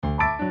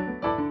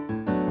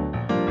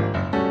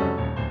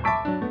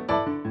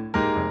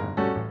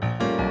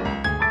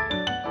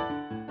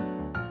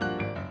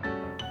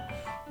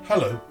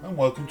Hello and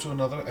welcome to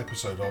another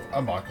episode of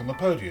A Mic on the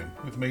Podium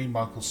with me,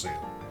 Michael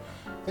Seal.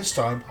 This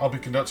time I'll be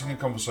conducting a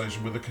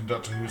conversation with a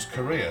conductor whose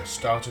career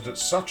started at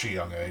such a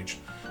young age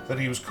that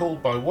he was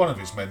called by one of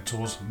his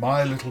mentors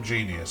my little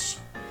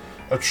genius.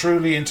 A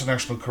truly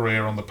international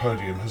career on the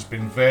podium has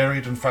been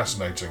varied and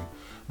fascinating,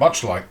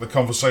 much like the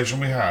conversation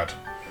we had.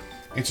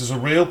 It is a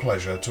real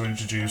pleasure to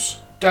introduce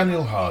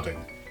Daniel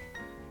Harding.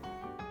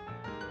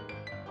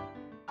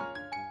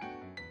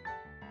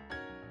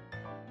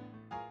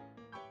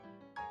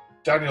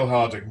 Daniel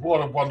Harding, what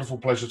a wonderful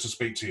pleasure to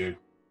speak to you.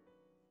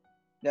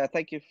 Yeah,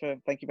 thank you for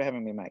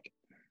having me, Mike.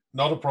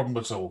 Not a problem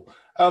at all.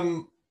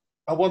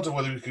 I wonder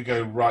whether we could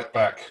go right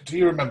back. Do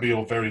you remember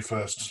your very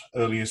first,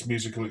 earliest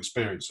musical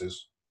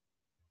experiences?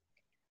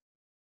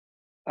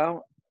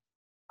 Um,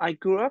 I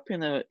grew up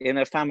in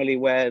a family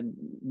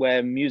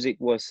where music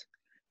was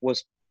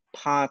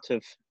part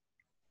of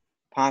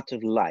part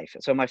of life.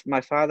 So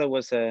my father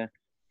was a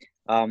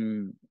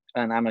an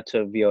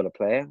amateur viola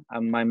player,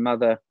 and my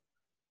mother,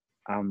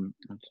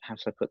 how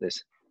should I put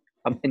this?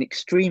 An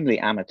extremely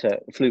amateur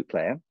flute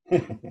player.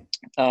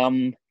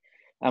 Um,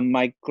 and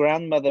my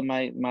grandmother,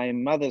 my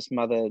mother's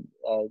mother,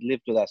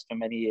 lived with us for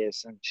many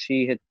years, and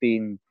she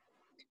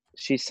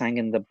sang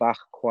in the Bach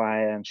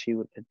choir, and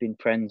had been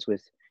friends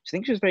with. I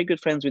think she was very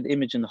good friends with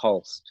Imogen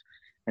Holst,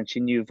 and she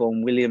knew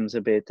Vaughan Williams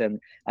a bit,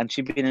 and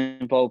she'd been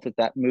involved with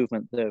that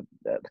movement, the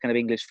kind of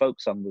English folk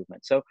song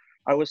movement. So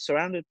I was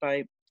surrounded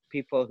by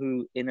people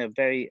who, in a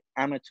very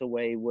amateur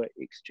way, were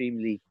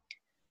extremely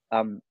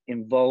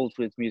involved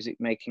with music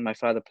making. My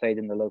father played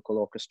in the local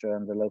orchestra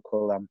and the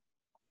local.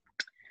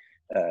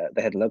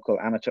 They had a local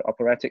amateur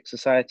operatic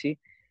society.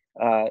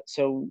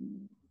 So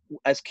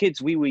as kids,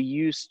 we were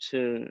used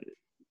to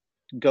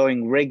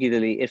going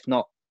regularly, if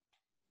not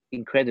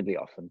incredibly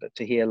often, but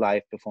to hear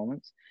live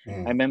performance.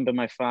 I remember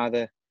my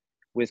father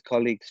with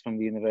colleagues from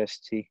the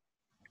university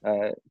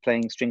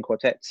playing string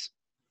quartets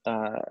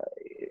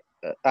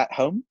at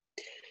home.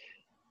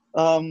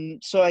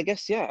 So I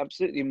guess, yeah,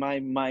 absolutely.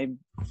 My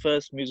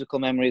first musical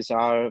memories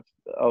are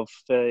of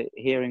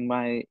hearing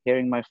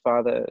my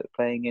father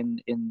playing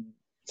in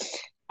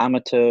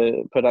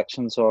amateur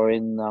productions or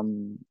in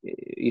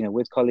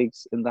with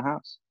colleagues in the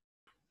house.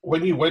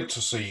 When you went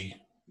to see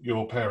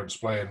your parents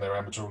play in their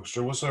amateur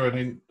orchestra, was there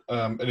an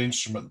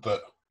instrument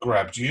that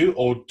grabbed you,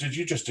 or did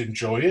you just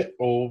enjoy it,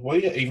 or were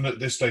you, even at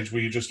this stage, were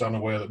you just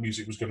unaware that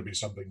music was going to be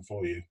something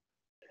for you?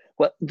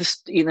 Well,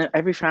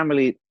 every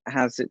family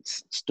has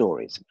its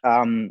stories,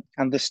 and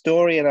the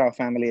story in our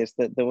family is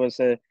that there was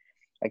I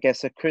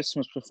guess, a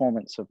Christmas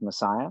performance of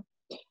Messiah,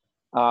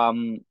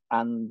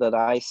 and that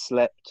I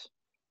slept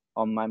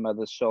on my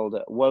mother's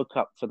shoulder, woke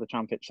up for the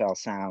trumpet shall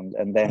sound,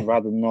 and then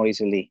rather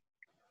noisily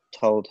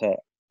told her,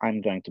 "I'm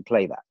going to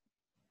play that."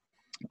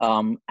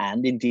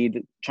 And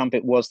indeed,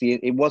 trumpet was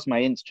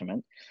my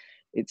instrument.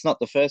 It's not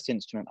the first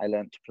instrument I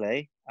learned to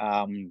play.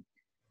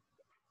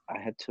 I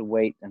had to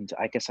wait, and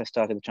I guess I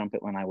started the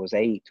trumpet when I was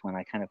 8, when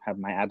I kind of had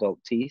my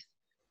adult teeth.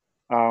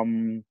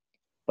 Um,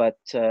 but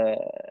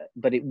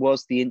it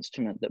was the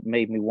instrument that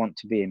made me want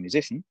to be a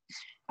musician,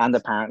 and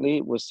apparently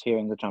it was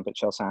hearing the trumpet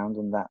shell sound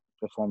and that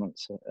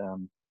performance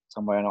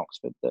somewhere in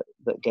Oxford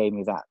that gave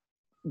me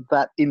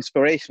that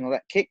inspiration or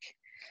that kick.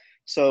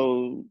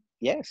 So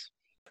yes.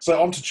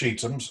 So on to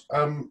Cheatham's,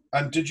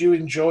 and did you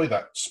enjoy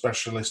that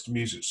specialist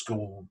music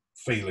school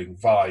feeling,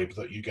 vibe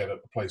that you get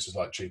at places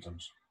like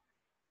Cheatham's?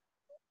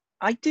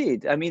 I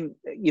did. I mean,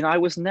 I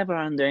was never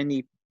under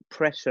any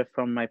pressure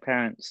from my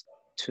parents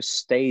to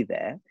stay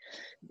there.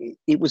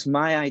 It was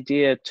my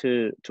idea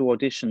to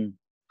audition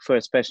for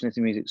a specialist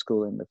music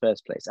school in the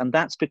first place, and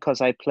that's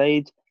because I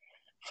played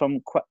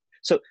from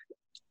so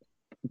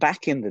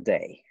back in the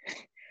day.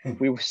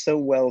 We were so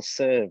well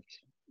served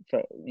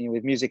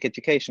with music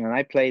education, and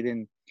I played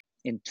in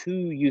 2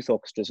 youth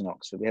orchestras in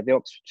Oxford. We had the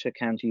Oxfordshire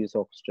County Youth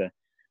Orchestra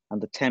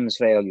and the Thames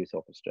Vale Youth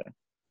Orchestra.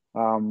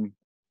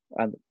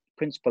 And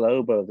principal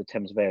oboe of the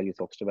Thames Vale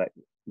Youth Orchestra back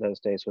those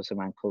days was a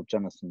man called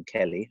Jonathan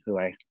Kelly, who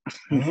I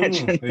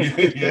mentioned.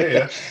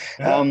 Yeah.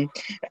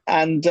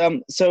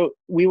 So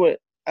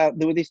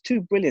there were these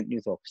 2 brilliant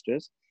youth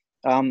orchestras,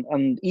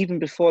 and even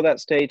before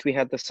that stage, we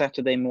had the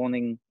Saturday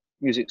morning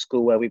music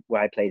school where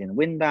I played in a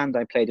wind band,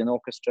 I played in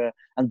orchestra,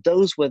 and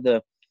those were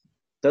the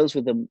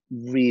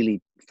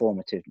really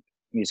formative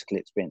musical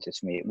experiences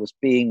for me. It was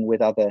being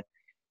with other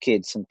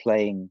kids and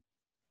playing,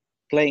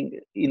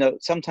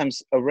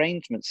 sometimes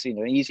arrangements,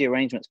 easy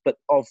arrangements, but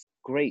of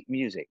great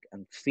music,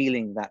 and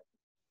feeling that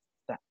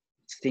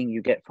thing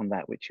you get from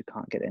that, which you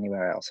can't get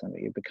anywhere else, and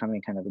you're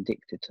becoming kind of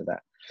addicted to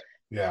that.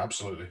 Yeah,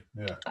 absolutely.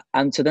 Yeah.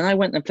 And so then I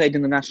went and played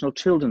in the National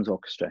Children's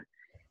Orchestra,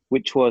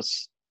 which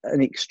was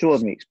an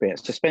extraordinary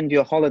experience, to spend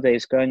your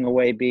holidays going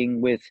away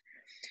being with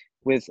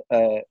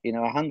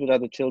 100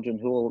 other children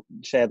who all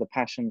share the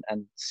passion,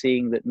 and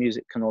seeing that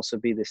music can also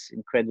be this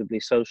incredibly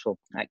social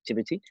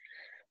activity.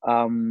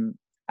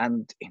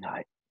 And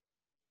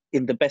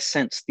in the best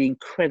sense, the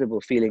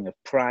incredible feeling of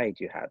pride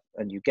you have,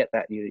 and you get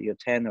that you're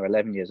 10 or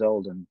 11 years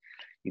old, and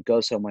you go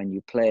somewhere and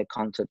you play a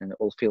concert, and it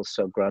all feels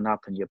so grown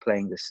up, and you're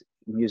playing this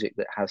music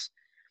that has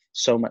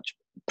so much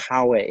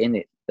power in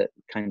it that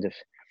kind of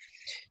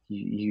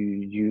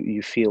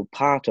you feel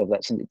part of.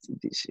 That's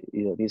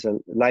these are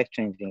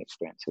life-changing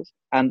experiences.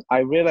 And I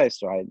realized,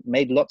 so I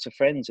made lots of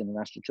friends in the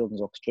National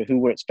Children's Orchestra who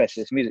were at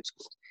specialist music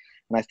schools.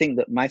 And I think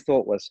that my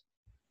thought was,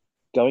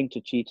 going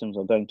to Chetham's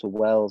or going to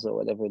Wells or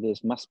whatever it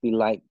is must be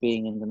like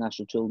being in the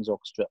National Children's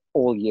Orchestra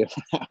all year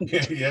round.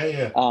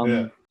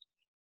 Yeah.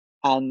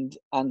 And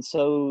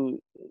so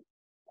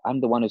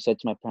I'm the one who said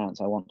to my parents,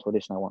 I want to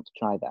audition, I want to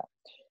try that.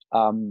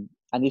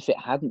 And if it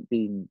hadn't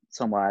been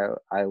somewhere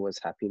I was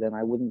happy, then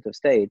I wouldn't have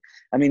stayed.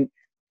 I mean,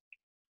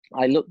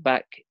 I look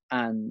back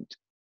and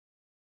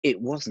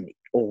it wasn't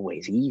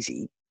always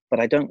easy,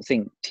 but I don't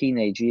think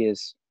teenage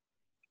years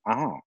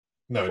are.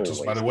 No, it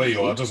doesn't matter where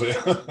you are, does it?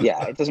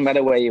 Yeah, it doesn't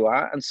matter where you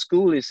are. And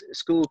school is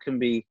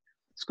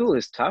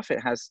tough.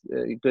 It has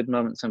good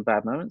moments and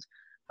bad moments.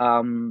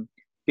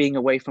 Being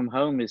away from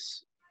home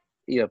is,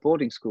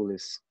 boarding school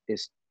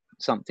is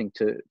something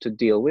to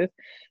deal with.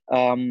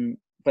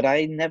 But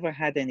I never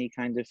had any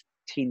kind of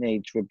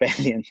teenage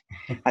rebellion.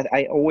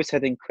 I always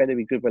had an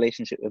incredibly good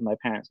relationship with my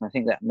parents. And I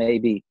think that may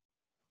be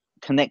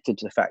connected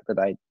to the fact that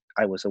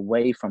I was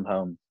away from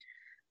home.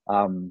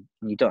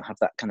 You don't have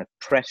that kind of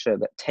pressure,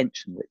 that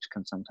tension, which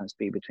can sometimes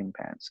be between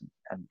parents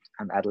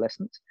and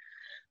adolescents.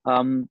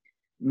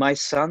 My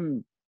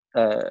son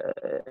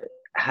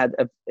had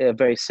a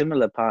very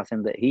similar path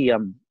in that he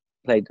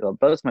played, or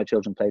both my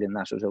children played in the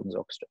National Children's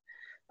Orchestra.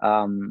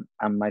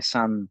 And my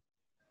son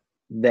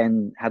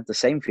then had the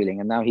same feeling,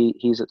 and now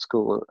he's at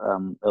school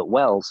at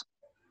Wells.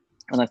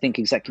 And I think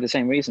exactly the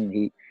same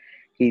reason.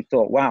 He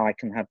thought, wow, I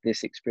can have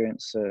this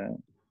experience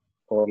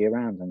all year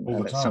round,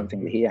 and it's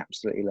something that he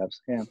absolutely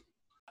loves. Yeah.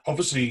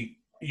 Obviously,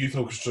 youth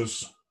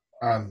orchestras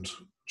and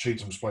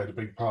Chetham's played a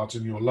big part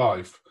in your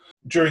life.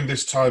 During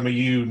this time, are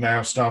you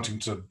now starting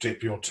to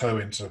dip your toe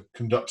into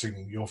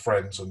conducting your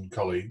friends and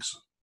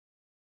colleagues?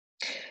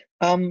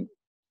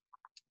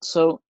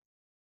 So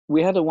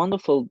we had a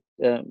wonderful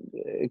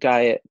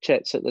guy at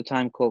Chet's at the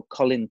time called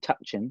Colin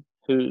Tutchin,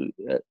 who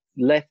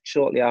left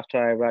shortly after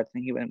I arrived. I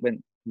think he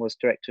was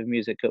director of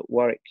music at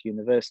Warwick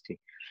University.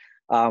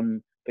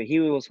 But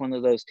he was one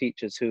of those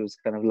teachers who was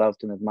kind of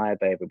loved and admired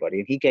by everybody.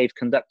 And he gave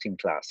conducting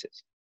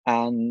classes.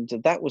 And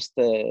that was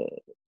I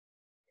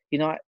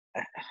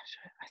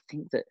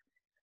think that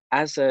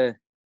as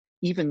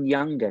even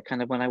younger,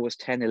 kind of when I was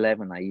 10,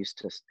 11, I used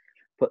to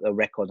put the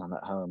record on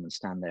at home and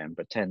stand there and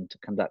pretend to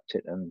conduct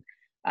it. And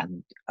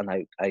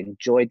I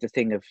enjoyed the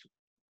thing of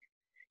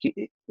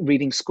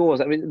reading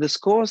scores. I mean, the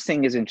scores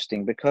thing is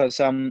interesting because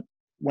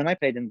when I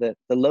played in the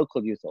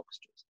local youth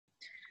orchestras,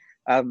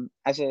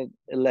 as a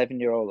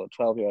 11-year-old or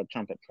 12-year-old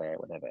trumpet player,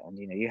 whatever, and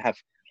you have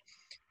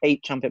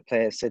 8 trumpet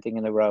players sitting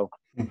in a row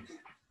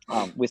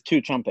with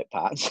 2 trumpet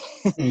parts.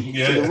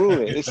 Yeah. So the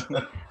rule is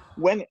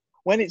when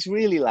it's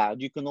really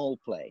loud, you can all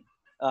play,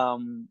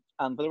 and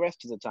for the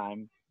rest of the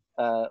time,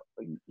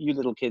 you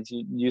little kids,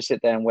 you sit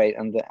there and wait,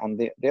 and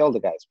the older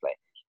guys play.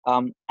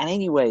 And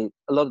anyway,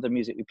 a lot of the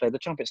music we play, the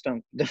trumpets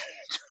don't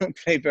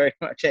play very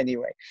much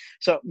anyway.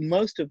 So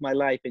most of my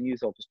life in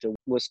youth orchestra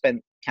was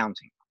spent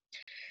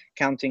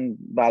counting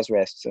bars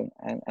rests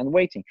and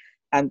waiting.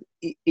 And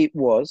it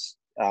was,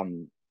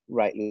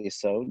 rightly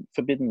so,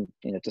 forbidden,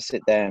 to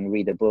sit there and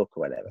read a book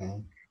or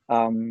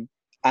whatever.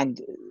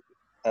 And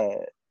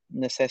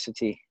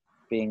necessity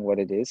being what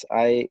it is,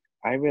 I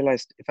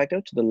realized if I go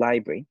to the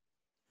library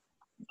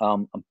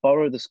and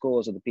borrow the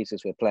scores of the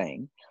pieces we're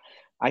playing,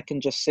 I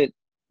can just sit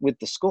with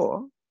the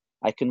score.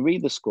 I can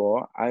read the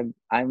score.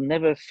 I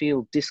never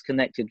feel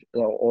disconnected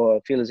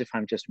or feel as if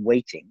I'm just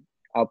waiting.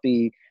 I'll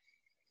be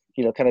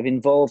kind of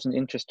involved and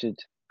interested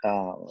in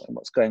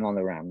what's going on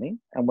around me.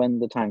 And when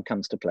the time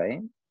comes to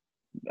play,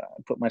 I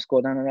put my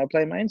score down and I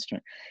play my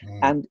instrument.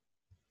 And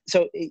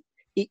so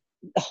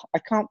I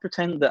can't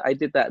pretend that I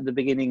did that at the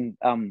beginning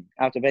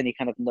out of any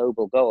kind of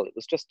noble goal. It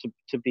was just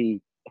to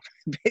be a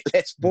bit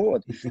less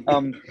bored.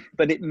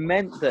 But it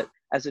meant that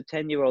as a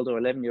 10-year-old or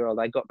 11-year-old,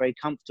 I got very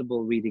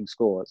comfortable reading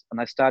scores, and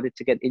I started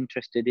to get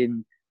interested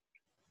in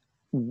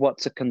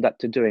what's a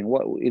conductor doing,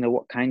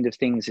 what kind of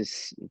things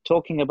is he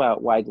talking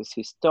about, why does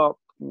he stop,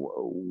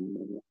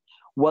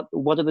 what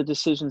are the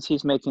decisions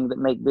he's making that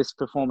make this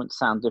performance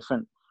sound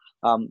different,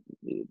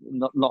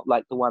 not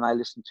like the one I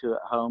listened to at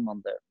home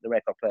on the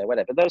record player,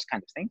 whatever, those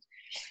kind of things.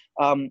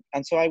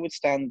 And so I would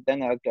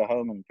then I'd go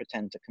home and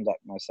pretend to conduct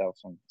myself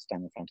and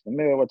stand in front of the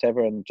mirror or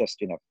whatever, and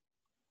just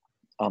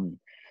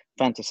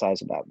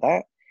fantasize about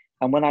that.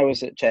 And when I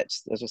was at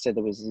Chet's, as I said,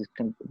 there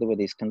were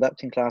these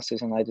conducting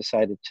classes, and I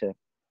decided to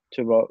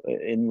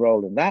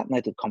enroll in that, and I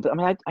did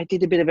I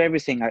did a bit of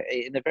everything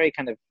in a very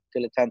kind of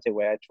dilettante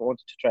way. I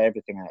wanted to try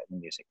everything out in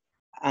music.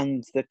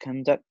 And the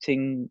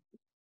conducting,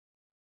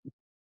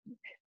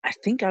 I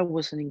think I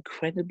was an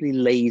incredibly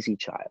lazy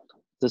child.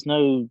 There's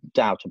no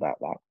doubt about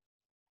that.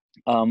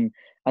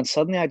 And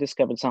suddenly I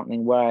discovered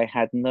something where I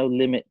had no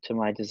limit to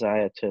my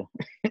desire to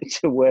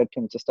to work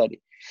and to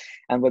study.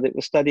 And whether it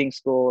was studying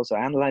scores or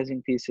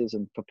analyzing pieces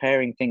and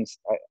preparing things,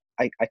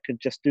 I could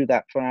just do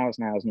that for hours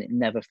and hours, and it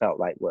never felt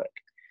like work.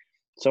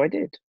 So I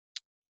did.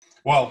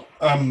 Well,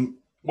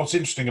 what's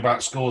interesting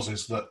about scores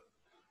is that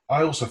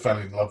I also fell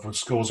in love with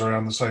scores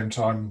around the same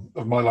time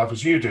of my life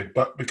as you did,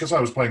 but because I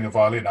was playing a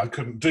violin, I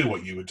couldn't do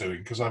what you were doing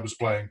because I was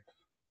playing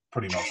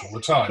pretty much all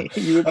the time.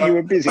 You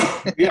were busy.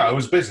 Yeah, I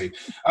was busy.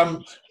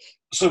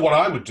 So what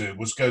I would do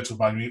was go to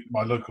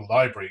my local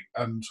library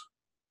and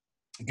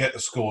get the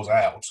scores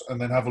out, and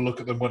then have a look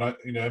at them when I,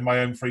 in my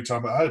own free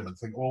time at home, and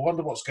think, well, I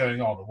wonder what's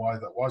going on and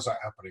why is that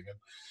happening? And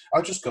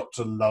I just got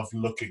to love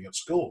looking at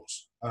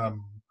scores.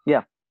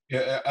 Yeah.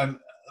 Yeah, and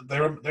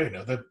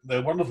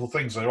they're wonderful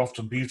things. They're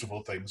often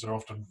beautiful things. They're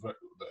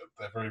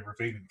very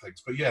revealing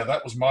things. But yeah,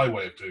 that was my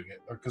way of doing it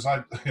because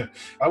I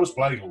I was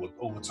playing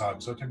all the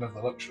time, so I didn't have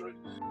the luxury.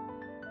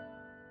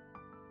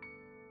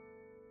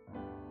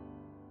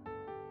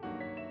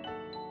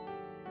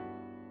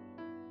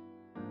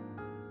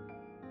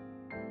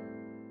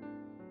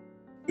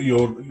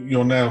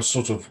 You're now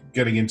sort of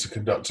getting into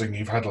conducting.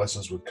 You've had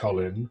lessons with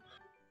Colin.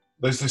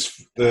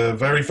 There's the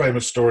very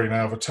famous story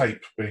now of a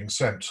tape being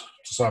sent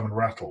to Simon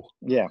Rattle.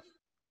 Yeah.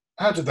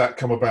 How did that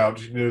come about?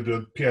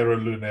 The Piero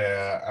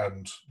Lunaire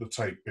and the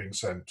tape being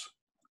sent.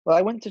 Well,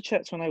 I went to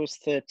church when I was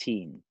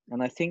 13,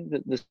 and I think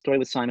that the story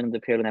with Simon and the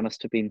Piero Lunaire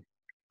must have been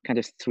kind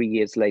of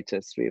 3 or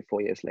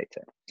 4 years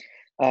later.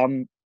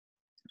 And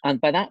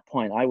by that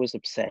point, I was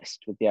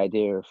obsessed with the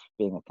idea of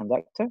being a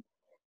conductor.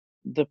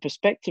 The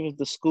perspective of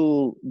the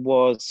school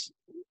was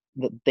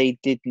that they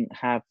didn't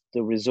have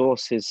the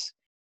resources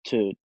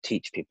to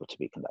teach people to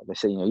be conductors.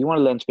 So, you want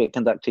to learn to be a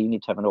conductor, you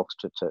need to have an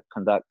orchestra to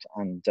conduct,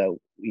 and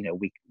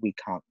we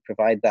can't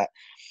provide that.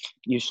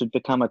 You should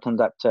become a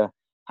conductor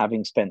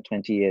having spent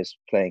 20 years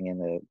playing in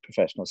a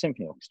professional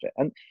symphony orchestra.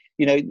 And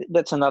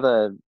that's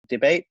another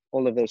debate.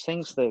 All of those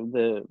things.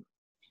 I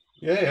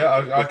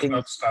can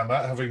understand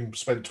that, having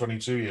spent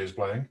 22 years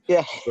playing.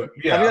 Yeah, but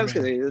yeah, I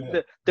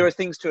mean, there are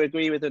things to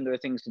agree with and there are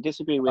things to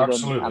disagree with,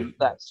 and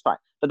that's fine.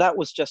 But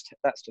that's just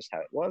how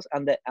it was,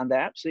 and they're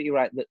absolutely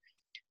right that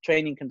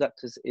training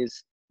conductors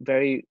is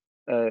very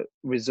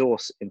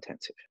resource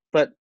intensive.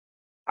 But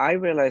I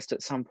realized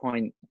at some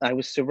point I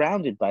was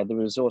surrounded by the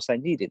resource I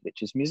needed,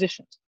 which is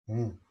musicians.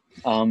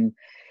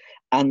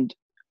 And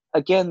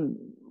again,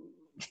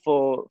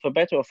 for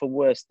better or for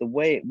worse, the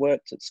way it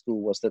worked at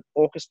school was that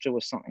orchestra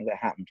was something that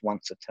happened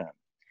once a term.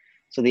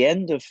 So at the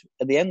end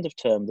of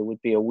term, there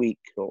would be a week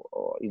or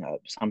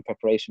some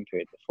preparation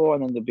period before,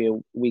 and then there'd be a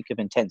week of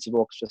intensive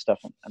orchestra stuff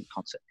and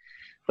concert.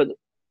 But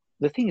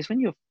the thing is, when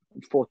you're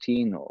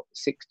 14 or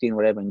 16 or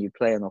whatever, and you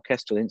play an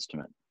orchestral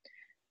instrument,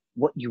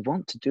 what you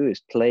want to do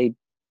is play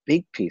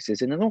big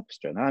pieces in an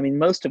orchestra. Now, I mean,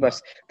 most of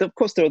us, of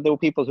course, there were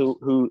people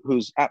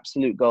whose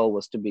absolute goal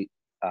was to be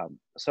a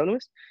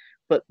soloist,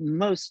 but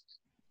most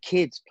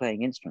kids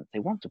playing instruments, they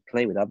want to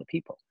play with other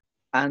people.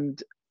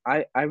 And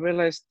I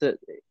realized that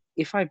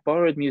if I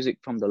borrowed music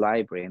from the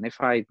library and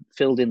if I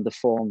filled in the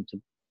form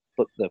to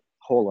book the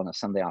hall on a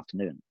Sunday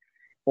afternoon,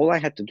 all I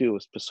had to do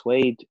was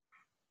persuade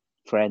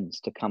friends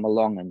to come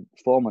along and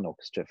form an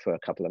orchestra for a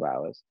couple of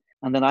hours,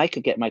 and then I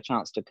could get my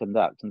chance to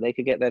conduct, and they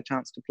could get their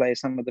chance to play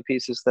some of the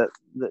pieces that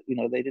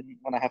they didn't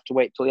want to have to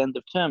wait till the end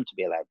of term to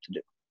be allowed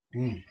to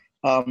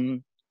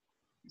do.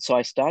 So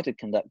I started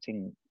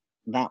conducting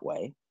that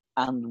way.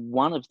 And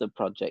one of the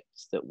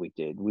projects that we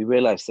did, we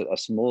realized that a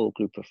small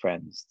group of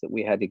friends, that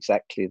we had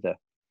exactly the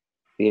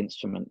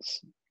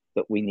instruments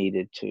that we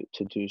needed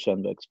to do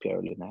Schoenberg's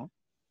Piero Lunaire.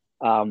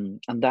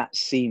 And that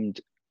seemed,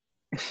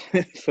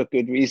 for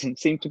good reason,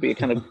 seemed to be a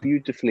kind of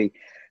beautifully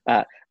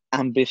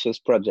ambitious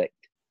project.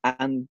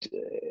 And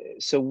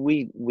so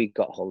we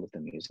got hold of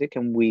the music,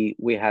 and we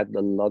had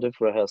a lot of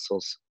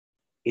rehearsals,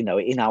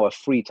 in our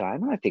free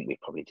time. And I think we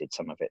probably did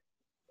some of it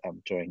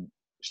during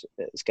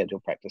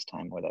scheduled practice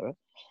time or whatever.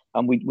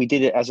 And we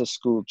did it as a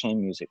school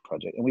chamber music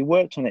project, and we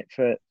worked on it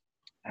for,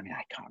 I mean,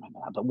 I can't remember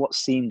now, but what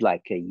seemed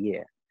like a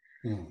year.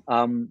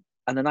 And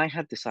then I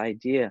had this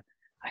idea.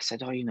 I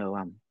said,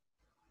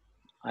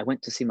 I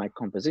went to see my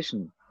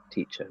composition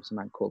teacher, a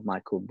man called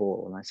Michael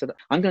Ball, and I said,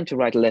 I'm going to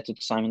write a letter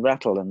to Simon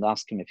Rattle and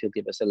ask him if he'll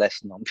give us a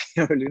lesson on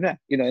Piero Lunaire,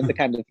 in the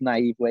kind of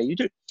naive way you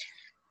do.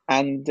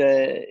 And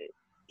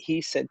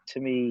he said to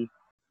me,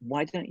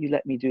 why don't you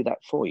let me do that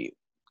for you?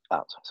 So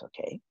I said,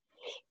 okay.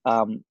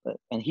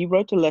 And he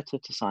wrote a letter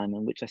to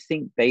Simon, which I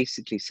think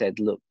basically said,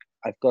 look,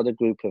 I've got a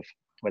group of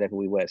whatever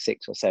we were,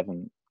 6 or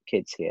 7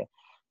 kids here.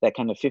 They're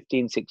kind of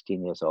 15,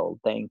 16 years old.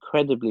 They're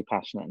incredibly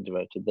passionate and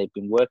devoted. They've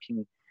been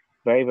working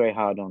very, very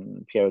hard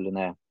on Piero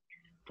Lunaire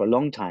for a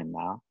long time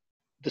now.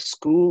 The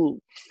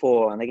school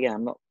and again,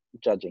 I'm not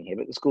judging here,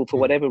 but the school, for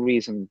whatever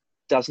reason,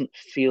 doesn't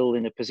feel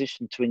in a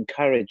position to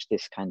encourage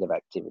this kind of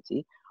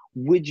activity.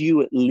 Would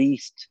you at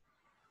least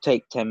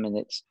take 10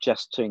 minutes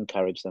just to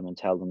encourage them and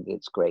tell them that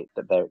it's great,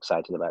 that they're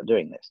excited about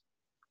doing this?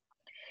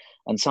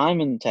 And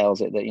Simon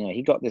tells it that,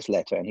 he got this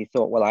letter and he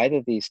thought, well,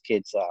 either these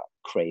kids are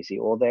crazy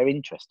or they're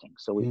interesting.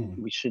 So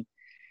we should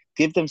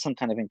give them some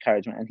kind of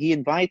encouragement. And he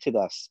invited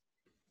us.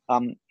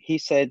 He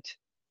said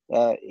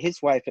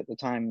his wife at the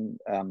time,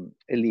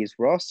 Elise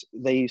Ross,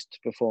 they used to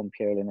perform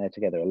Piero Lunaire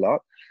together a lot.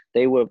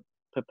 They were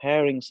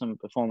preparing some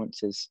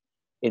performances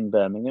in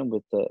Birmingham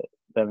with the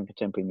Birmingham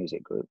Contemporary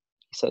Music Group.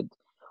 He said,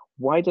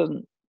 why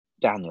don't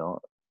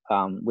Daniel,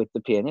 with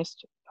the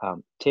pianist,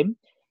 Tim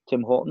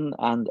Horton,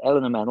 and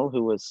Eleanor Mennel,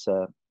 who was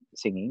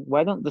singing.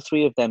 Why don't the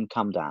three of them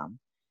come down,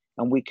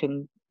 and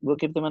we'll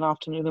give them an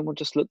afternoon, and we'll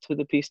just look through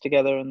the piece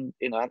together. And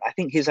and I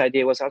think his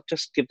idea was, I'll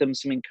just give them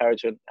some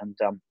encouragement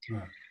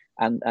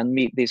and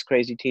meet these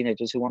crazy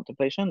teenagers who want to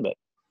play Schoenberg.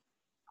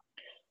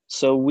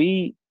 So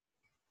we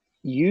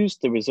used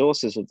the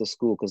resources of the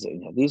school, because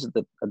these are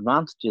the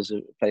advantages of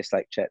a place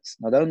like Chet's.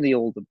 Not only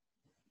all the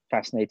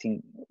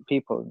fascinating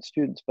people and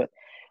students, but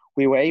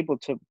we were able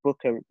to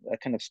book a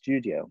kind of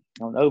studio.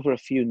 And over a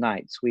few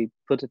nights, we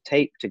put a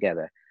tape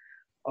together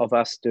of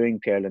us doing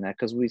Pierre Lunet,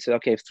 because we said,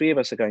 okay, if three of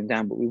us are going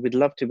down, but we would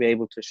love to be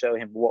able to show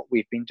him what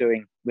we've been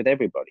doing with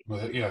everybody.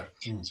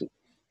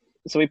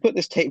 So we put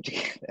this tape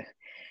together,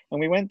 and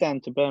we went down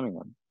to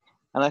Birmingham.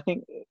 And I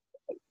think,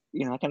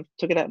 I kind of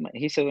took it out.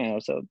 He said,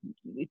 so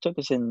he took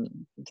us in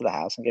to the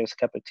house and gave us a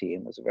cup of tea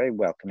and was very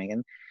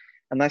welcoming.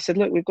 And I said,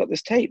 look, we've got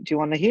this tape. Do you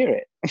want to hear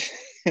it?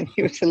 And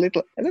he was I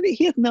don't think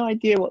he had no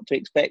idea what to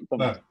expect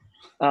from us.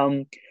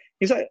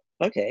 He's like,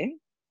 okay.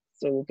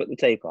 So we'll put the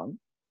tape on.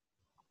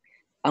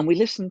 And we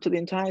listened to the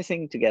entire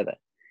thing together.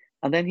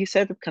 And then he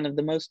said kind of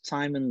the most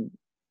Simon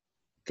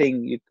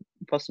thing you could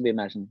possibly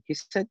imagine. He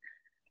said,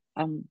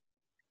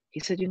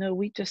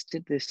 we just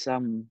did this,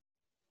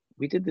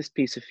 we did this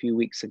piece a few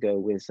weeks ago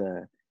with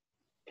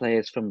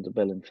players from the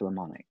Berlin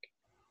Philharmonic.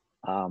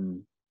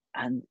 And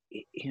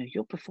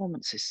your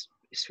performance is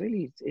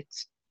really,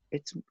 it's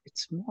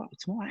more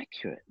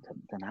accurate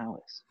than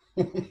ours.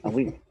 And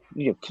we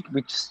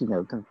just,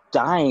 kind of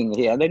dying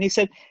here. And then he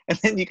said, and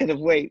then you kind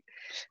of wait.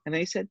 And then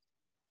he said,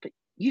 but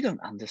you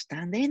don't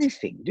understand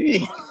anything, do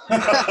you?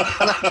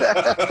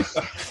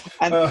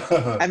 and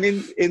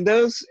in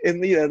those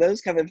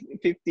kind of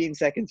 15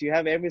 seconds, you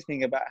have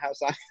everything about how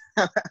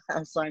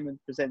Simon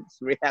presents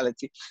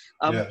reality.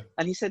 And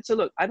he said, so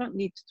look, I don't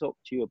need to talk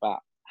to you about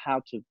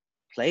how to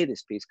play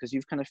this piece, because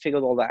you've kind of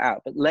figured all that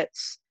out. But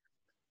let's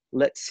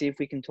see if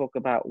we can talk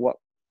about what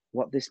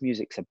this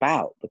music's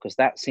about, because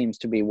that seems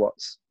to be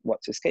what's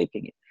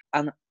escaping it.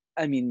 And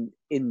I mean,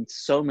 in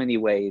so many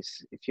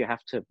ways, if you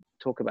have to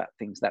talk about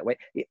things that way,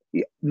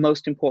 the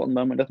most important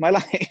moment of my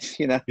life,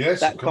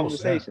 yes, that of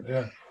course, conversation.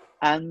 Yeah.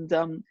 And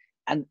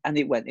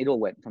it all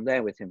went from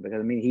there with him, because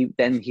I mean,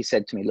 he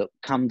said to me, look,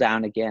 come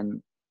down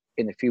again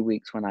in a few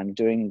weeks when I'm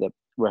doing the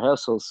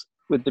rehearsals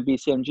with the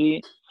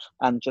BCMG,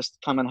 and just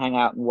come and hang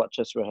out and watch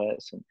us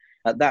rehearse. And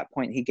at that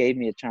point, he gave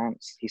me a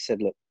chance. He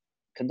said, look,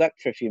 conduct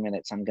for a few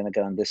minutes. I'm going to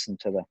go and listen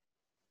to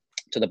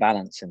the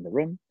balance in the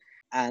room.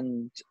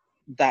 And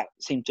that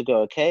seemed to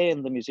go okay,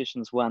 and the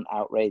musicians weren't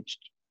outraged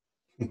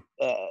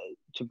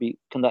to be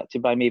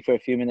conducted by me for a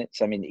few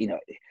minutes. I mean,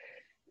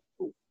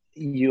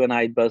 you and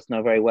I both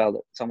know very well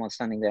that someone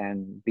standing there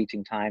and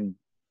beating time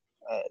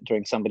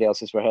during somebody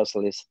else's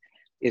rehearsal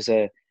is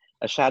a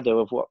shadow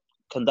of what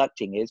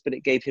conducting is, but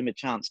it gave him a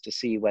chance to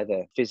see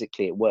whether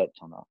physically it worked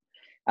or not.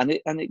 And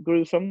it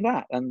grew from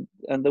that. And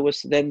there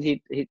was, then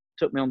he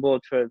took me on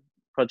board for a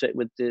project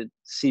with the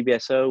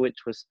CBSO,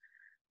 which was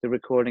the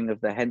recording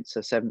of the Henze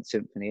 7th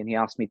Symphony. And he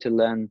asked me to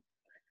learn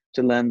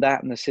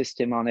that and assist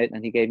him on it.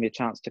 And he gave me a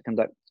chance to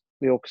conduct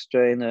the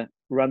orchestra in a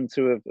run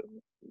through of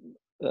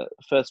the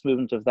first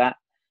movement of that.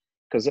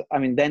 Because I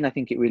mean, then I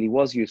think it really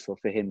was useful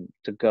for him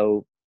to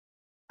go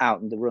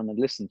out in the room and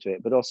listen to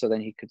it, but also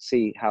then he could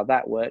see how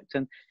that worked.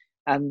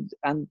 And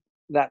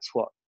that's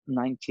what,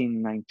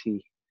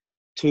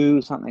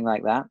 1992, something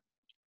like that.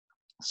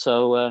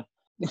 So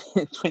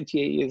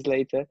 28 years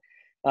later,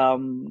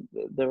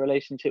 the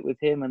relationship with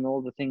him and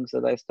all the things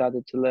that I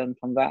started to learn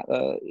from that,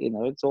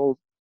 it's all,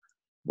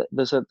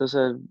 there's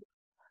a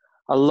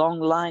long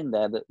line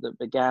there that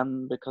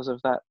began because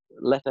of that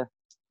letter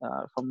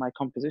from my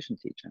composition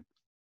teacher.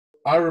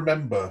 I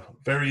remember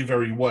very,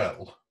 very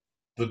well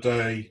the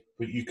day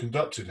that you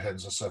conducted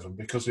Henze 7,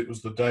 because it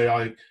was the day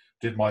I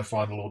did my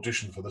final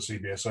audition for the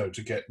CBSO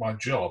to get my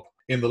job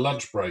in the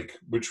lunch break,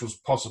 which was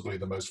possibly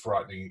the most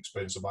frightening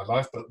experience of my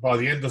life. But by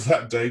the end of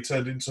that day,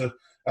 turned into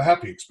a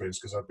happy experience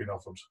because I'd been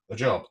offered a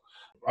job.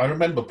 I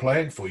remember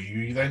playing for you.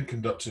 You then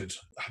conducted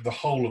the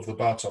whole of the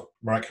Bartok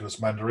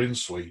Miraculous Mandarin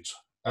Suite,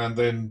 and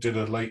then did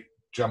a late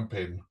jump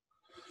in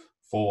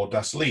for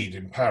Das Lied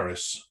in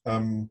Paris.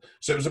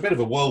 So it was a bit of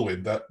a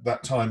whirlwind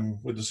that time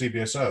with the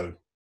CBSO.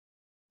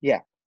 Yeah.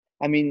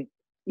 I mean,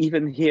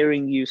 even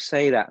hearing you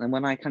say that, and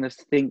when I kind of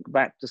think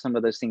back to some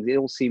of those things, it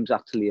all seems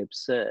utterly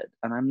absurd.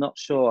 And I'm not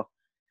sure.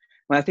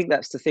 I think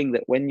that's the thing,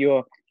 that when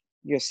you're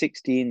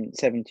 16,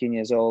 17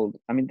 years old,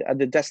 I mean,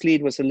 the Das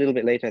Lied was a little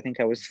bit later. I think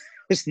I was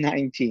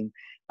 19.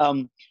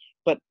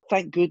 But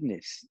thank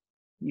goodness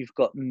you've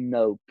got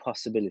no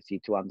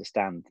possibility to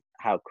understand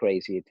how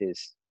crazy it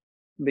is.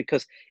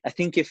 Because I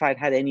think if I'd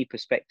had any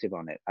perspective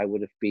on it, I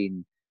would have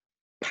been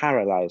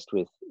paralyzed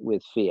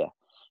with fear.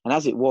 And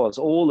as it was,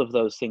 all of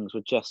those things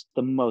were just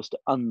the most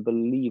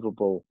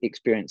unbelievable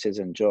experiences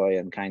and joy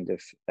and kind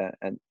of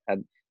and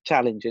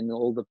challenge in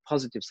all the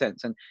positive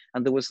sense. And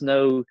there was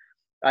no,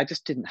 I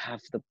didn't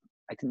have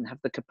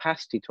the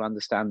capacity to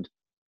understand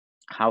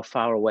how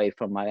far away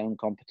from my own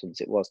competence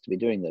it was to be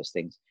doing those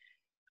things.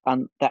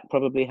 and that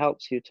probably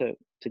helps you to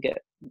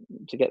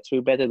get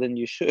through better than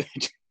you should.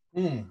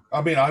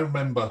 I mean, I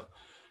remember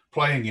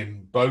playing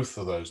in both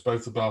of those,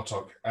 both the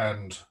Bartok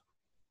and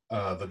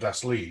the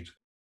Das Lied.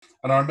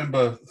 And I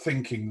remember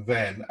thinking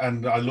then,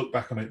 and I look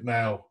back on it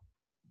now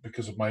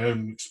because of my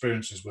own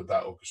experiences with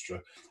that orchestra,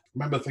 I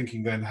remember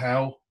thinking then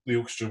how the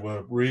orchestra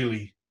were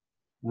really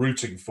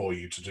rooting for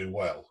you to do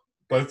well.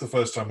 Both the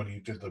first time when you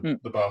did the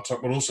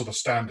Bartok, but also the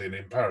stand-in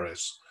in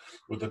Paris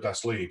with the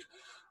Das Lied.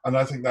 And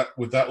I think that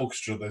with that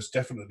orchestra, there's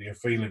definitely a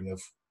feeling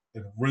of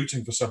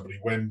rooting for somebody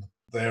when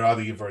they're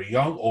either very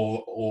young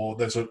or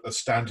there's a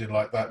stand-in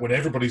like that when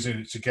everybody's in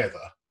it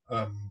together.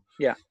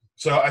 Yeah.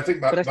 So I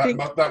think that think,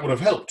 that would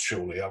have helped,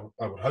 surely. I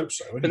would hope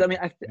so. Anyway. But I mean,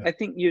 I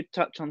think you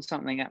touch on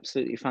something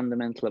absolutely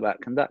fundamental about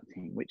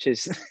conducting, which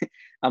is,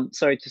 I'm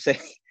sorry to say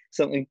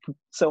something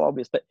so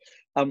obvious, but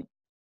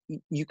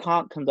you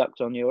can't conduct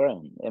on your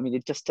own. I mean,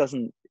 it just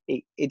doesn't,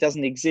 it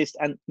doesn't exist,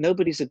 and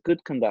nobody's a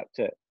good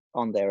conductor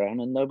on their own,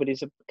 and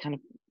nobody's a kind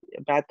of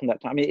a bad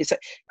conductor. I mean,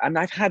 and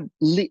I've had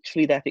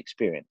literally that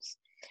experience.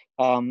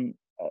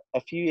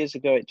 A few years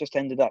ago, it just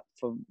ended up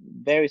for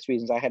various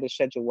reasons. I had a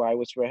schedule where I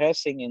was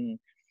rehearsing in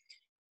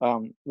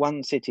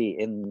one city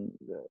in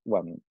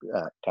one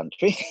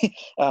country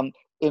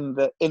in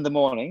the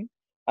morning,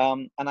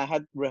 and I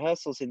had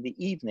rehearsals in the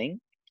evening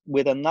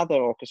with another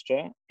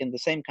orchestra in the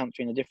same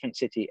country in a different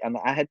city. And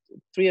I had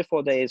 3 or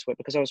 4 days where,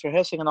 because I was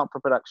rehearsing an opera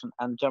production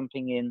and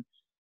jumping in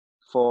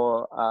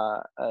for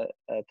a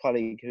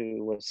colleague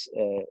who was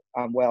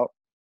unwell,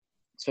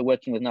 so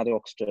working with another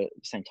orchestra at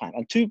the same time,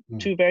 and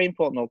two very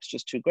important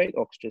orchestras, 2 great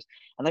orchestras.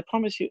 And I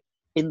promise you,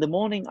 in the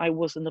morning I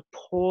was an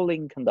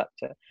appalling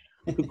conductor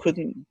who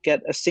couldn't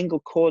get a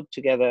single chord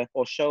together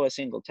or show a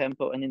single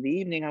tempo, and in the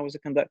evening I was a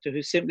conductor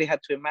who simply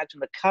had to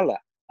imagine the color,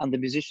 and the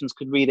musicians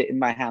could read it in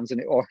my hands, and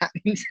it all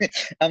happened.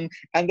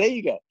 And there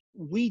you go.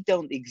 We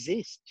don't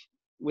exist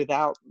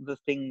without the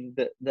thing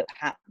that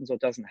happens or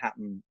doesn't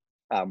happen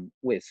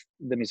with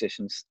the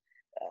musicians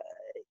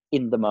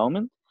in the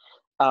moment.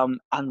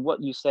 And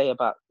what you say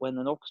about when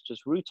an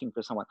orchestra's rooting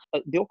for someone,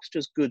 the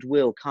orchestra's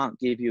goodwill can't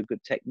give you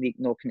good technique,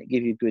 nor can it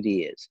give you good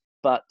ears.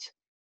 But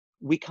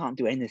we can't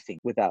do anything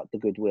without the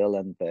goodwill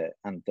and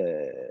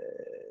the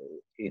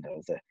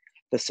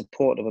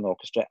support of an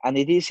orchestra. And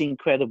it is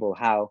incredible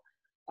how,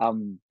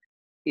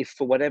 if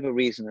for whatever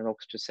reason an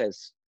orchestra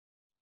says,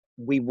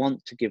 we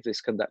want to give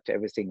this conductor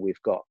everything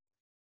we've got,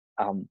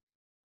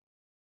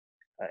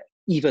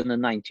 even a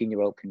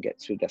 19-year-old can get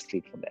through Das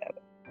Lied von der Erde.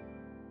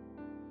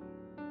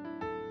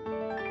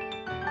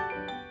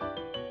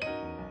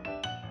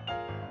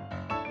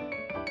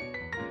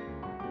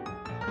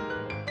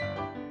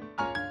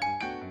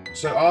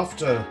 So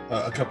after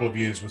a couple of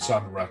years with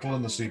Simon Rattle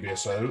and the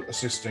CBSO,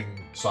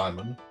 assisting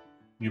Simon,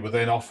 you were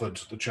then offered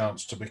the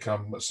chance to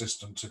become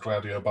assistant to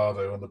Claudio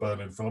Abbado and the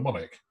Berlin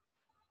Philharmonic.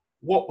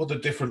 What were the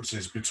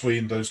differences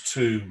between those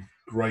 2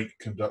 great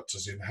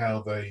conductors in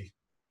how they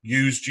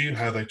used you,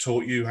 how they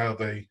taught you, how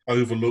they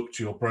overlooked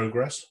your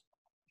progress?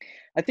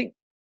 I think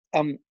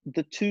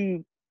the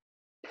 2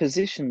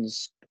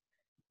 positions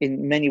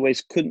in many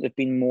ways couldn't have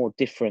been more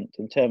different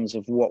in terms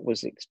of what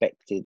was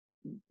expected.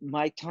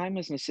 My time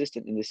as an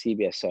assistant in the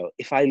CBSO,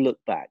 if I look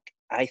back,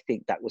 I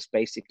think that was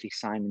basically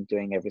Simon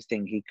doing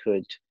everything he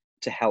could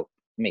to help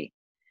me.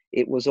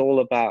 It was all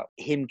about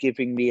him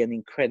giving me an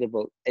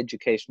incredible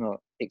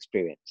educational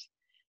experience.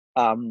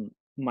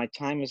 My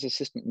time as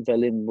assistant in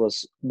Berlin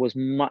was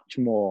much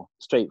more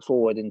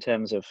straightforward in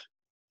terms of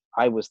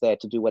I was there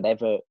to do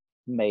whatever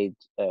made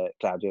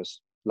Claudio's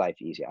life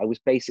easier. I was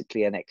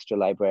basically an extra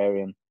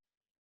librarian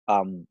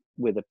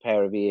with a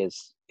pair of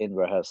ears in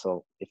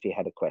rehearsal if he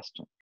had a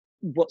question.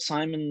 What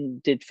Simon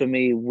did for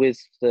me with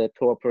the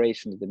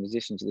cooperation of the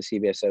musicians of the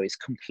CBSO is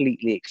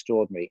completely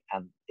extraordinary,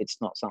 and it's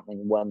not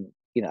something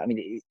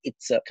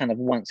it's a kind of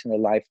once in a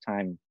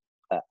lifetime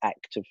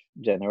act of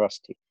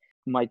generosity.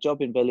 My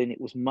job in Berlin,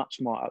 it was much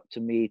more up to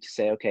me to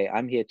say, okay,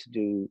 I'm here to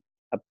do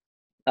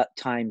at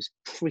times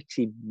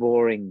pretty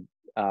boring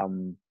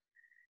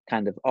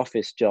kind of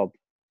office job,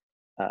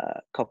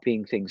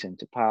 copying things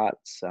into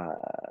parts,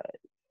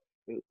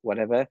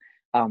 whatever.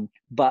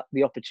 But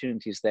the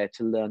opportunity is there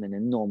to learn an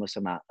enormous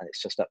amount, and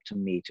it's just up to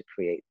me to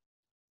create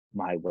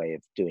my way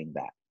of doing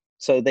that.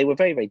 So they were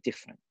very, very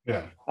different.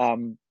 Yeah.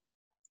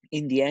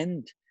 In the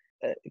end,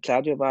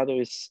 Claudio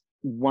Abbado is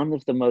one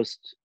of the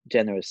most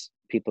generous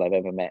people I've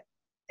ever met.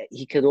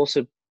 He could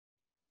also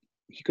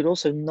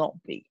not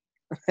be,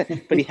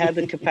 but he had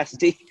the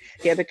capacity.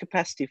 He had a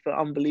capacity for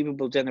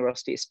unbelievable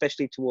generosity,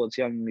 especially towards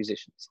young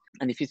musicians.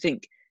 And if you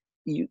think,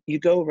 you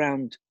go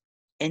around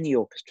any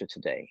orchestra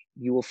today,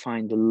 you will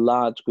find a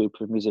large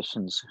group of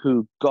musicians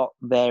who got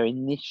their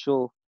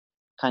initial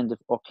kind of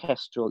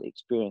orchestral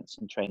experience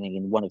and training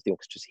in one of the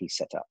orchestras he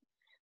set up.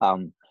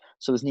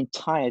 So there's an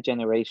entire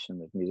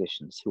generation of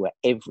musicians who are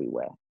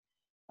everywhere,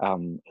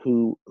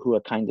 who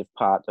are kind of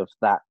part of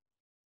that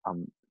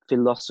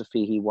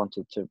philosophy he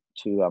wanted to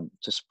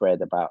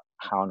spread about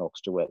how an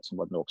orchestra works and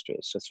what an orchestra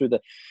is. So through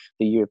the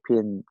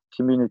European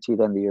community,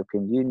 then the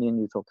European Union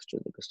Youth Orchestra,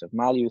 the Gustav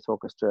Mahler Youth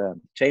Orchestra,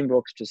 chamber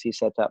orchestras he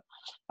set up,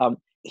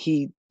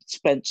 he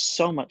spent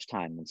so much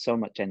time and so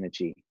much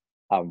energy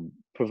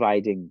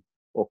providing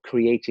or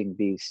creating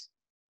these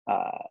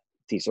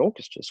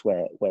orchestras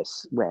where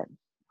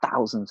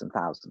thousands and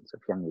thousands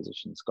of young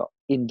musicians got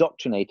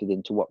indoctrinated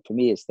into what for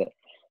me is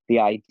the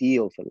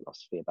ideal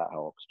philosophy about how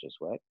orchestras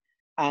work.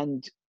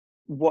 And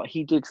what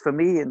he did for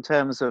me in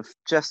terms of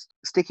just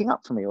sticking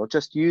up for me or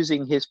just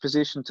using his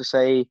position to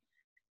say,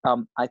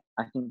 I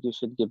think you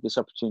should give this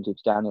opportunity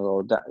to Daniel,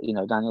 or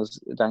Daniel's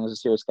a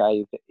serious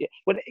guy.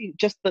 But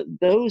just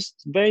those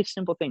very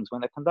simple things,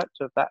 when a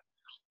conductor of that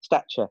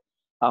stature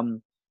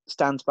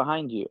stands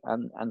behind you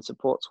and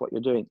supports what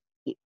you're doing,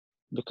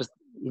 because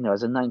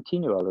as a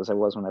 19-year-old, as I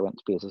was when I went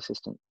to be his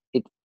assistant,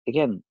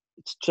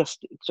 it's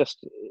just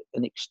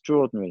an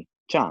extraordinary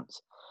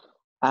chance.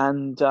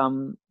 And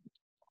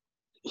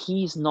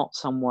he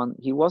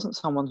wasn't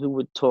someone who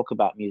would talk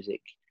about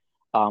music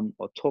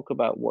or talk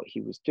about what he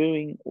was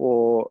doing,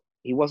 or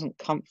he wasn't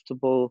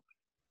comfortable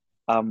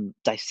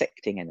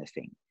dissecting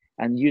anything.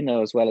 And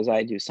as well as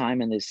I do,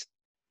 Simon has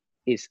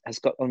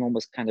got an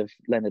almost kind of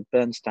Leonard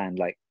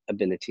Bernstein-like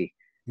ability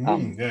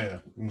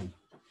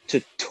to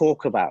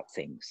talk about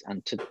things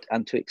and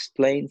to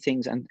explain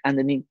things, and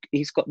then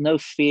he's got no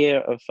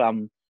fear of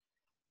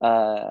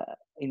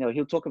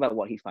he'll talk about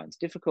what he finds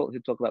difficult,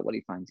 he'll talk about what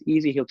he finds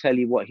easy, he'll tell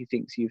you what he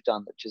thinks you've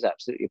done which is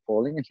absolutely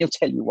appalling, and he'll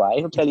tell you why,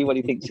 he'll tell you what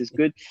he thinks is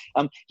good.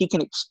 He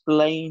can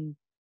explain,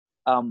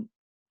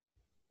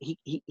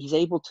 he's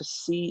able to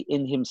see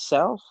in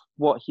himself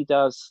what he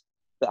does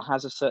that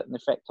has a certain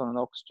effect on an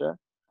orchestra,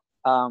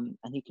 and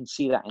he can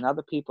see that in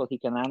other people, he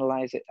can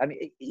analyze it. I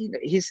mean,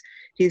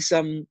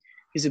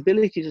 his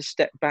ability to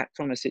step back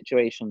from a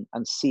situation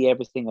and see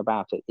everything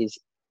about it is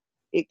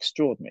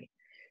extraordinary.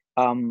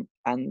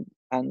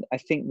 And I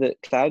think that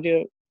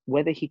Claudio,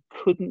 whether he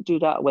couldn't do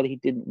that, whether he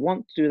didn't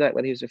want to do that,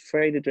 whether he was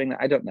afraid of doing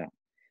that, I don't know.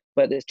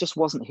 But it just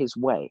wasn't his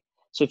way.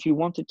 So if you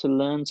wanted to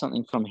learn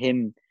something from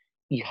him,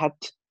 you had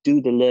to do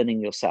the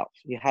learning yourself.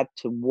 You had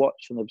to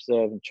watch and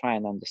observe and try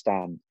and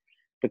understand,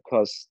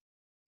 because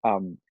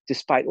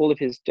despite all of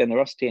his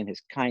generosity and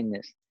his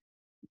kindness,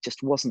 it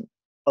just wasn't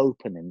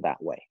open in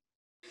that way.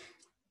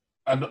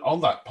 And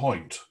on that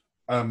point,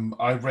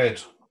 I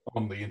read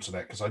on the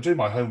internet, because I do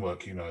my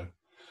homework, it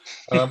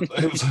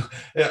was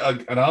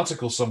an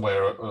article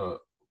somewhere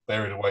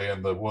buried away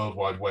in the World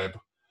Wide Web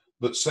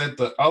that said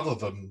that other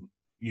than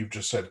you've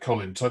just said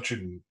Colin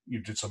Touchin, you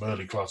did some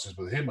early classes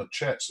with him at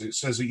Chet's, it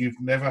says that you've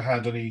never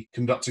had any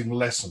conducting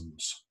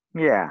lessons.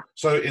 Yeah.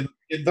 So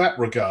in that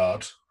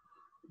regard,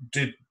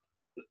 did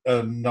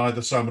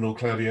neither Simon or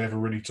Claudio ever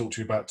really talk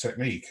to you about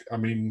technique? I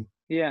mean,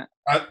 yeah.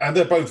 And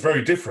they're both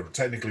very different.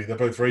 Technically, they're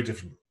both very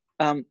different.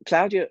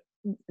 Claudio,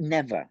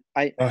 never.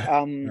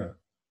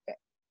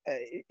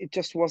 It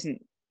just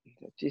wasn't.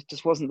 It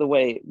just wasn't the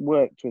way it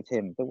worked with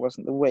him. That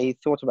wasn't the way he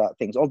thought about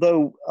things.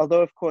 Although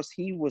of course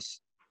he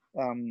was a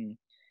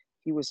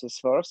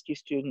Swarovski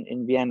student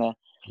in Vienna,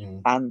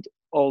 and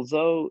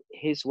although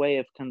his way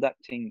of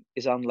conducting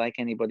is unlike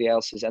anybody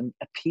else's and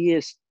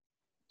appears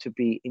to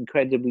be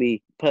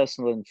incredibly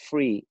personal and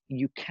free,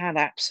 you can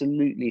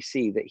absolutely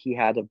see that he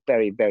had a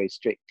very, very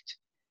strict,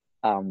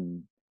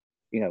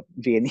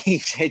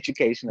 Viennese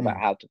education about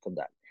how to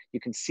conduct.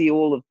 You can see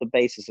all of the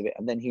basis of it,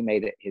 and then he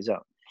made it his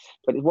own.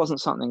 But it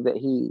wasn't something that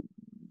he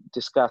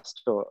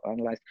discussed or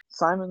analyzed.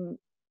 Simon,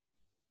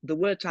 there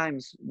were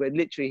times where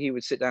literally he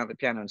would sit down at the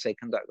piano and say,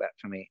 "Conduct that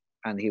for me,"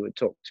 and he would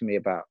talk to me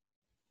about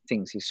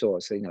things he saw.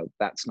 So,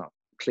 that's not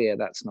clear,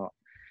 that's not.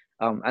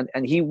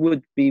 And he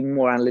would be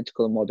more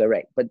analytical and more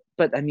direct.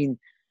 But I mean,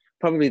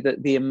 probably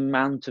the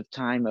amount of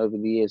time over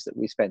the years that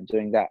we spent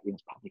doing that,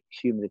 probably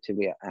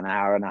cumulatively an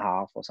hour and a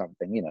half or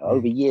something,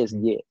 over years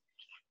and years.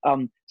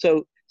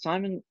 So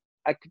Simon,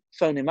 I could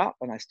phone him up,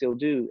 and I still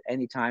do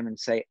anytime, and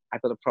say,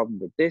 "I've got a problem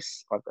with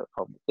this, I've got a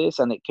problem with this,"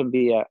 and it can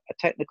be a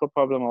technical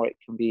problem, or it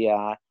can be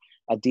a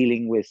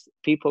dealing with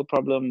people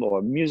problem or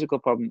a musical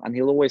problem, and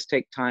he'll always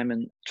take time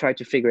and try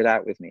to figure it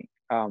out with me.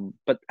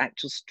 But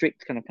actual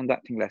strict kind of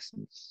conducting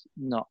lessons,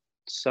 not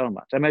so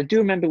much. I mean, I do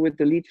remember with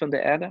the Lied von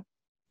der Erde,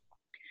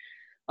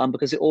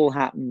 because it all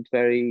happened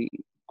very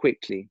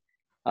quickly,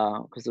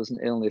 because there was an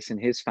illness in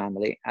his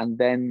family, and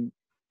then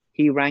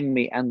he rang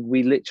me, and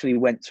we literally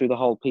went through the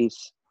whole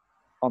piece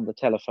on the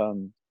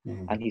telephone,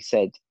 and he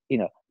said,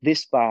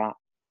 this bar,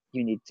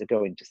 you need to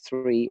go into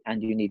 3,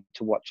 and you need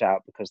to watch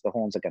out because the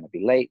horns are going to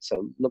be late.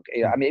 So look,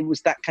 I mean, it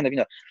was that kind of,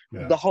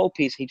 the whole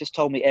piece. He just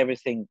told me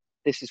everything.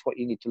 This is what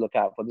you need to look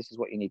out for. This is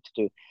what you need to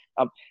do.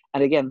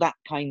 And again, that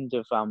kind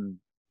of,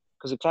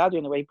 because of Claudio,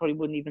 in a way, he probably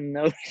wouldn't even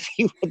know if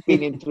he would have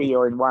been in 3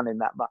 or in 1 in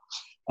that bar.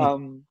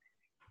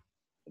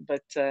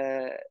 But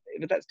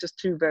that's just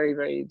 2 very,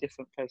 very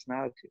different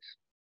personalities.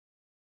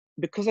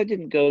 Because I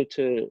didn't go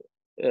to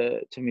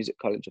music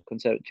college or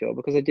conservatory,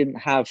 because I didn't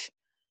have,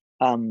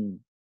 I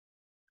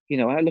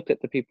look at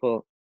the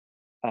people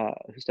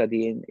who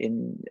study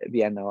in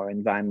Vienna or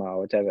in Weimar or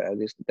whatever,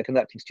 the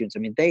conducting students, I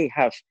mean, they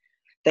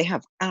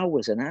have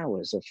hours and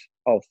hours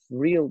of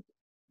real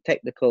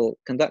technical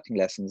conducting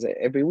lessons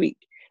every week.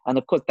 And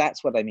of course,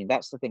 that's what I mean.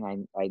 That's the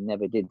thing I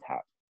never did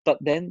have. But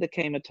then there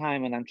came a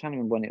time, and I'm trying to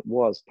remember when it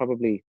was,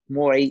 probably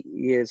more 8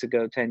 years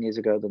ago, 10 years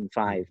ago than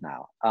 5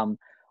 now,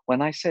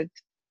 when I said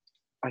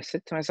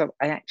to myself,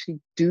 I actually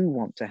do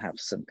want to have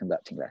some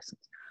conducting lessons.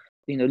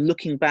 You know,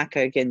 looking back,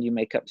 again, you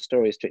make up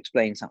stories to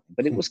explain something,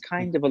 but it was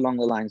kind of along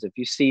the lines of,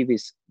 you see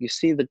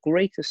the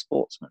greatest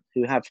sportsmen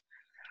who have,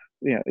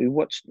 you know, you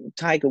watch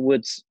Tiger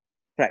Woods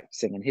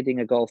practicing and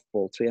hitting a golf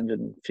ball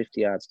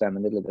 350 yards down the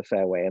middle of the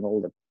fairway, and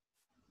all the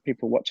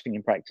people watching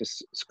him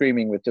practice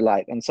screaming with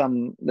delight, and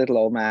some little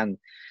old man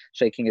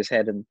shaking his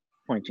head and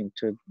pointing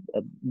to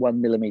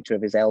 1 millimeter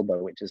of his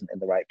elbow, which isn't in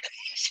the right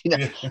place. You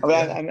know,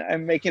 yeah, I mean,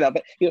 I'm making it up,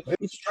 but you know,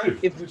 it's true.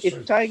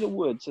 if Tiger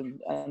Woods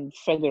and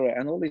Federer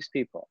and all these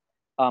people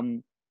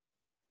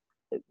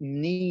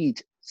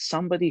need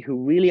somebody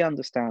who really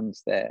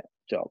understands their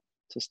job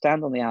to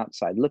stand on the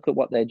outside, look at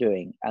what they're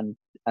doing, and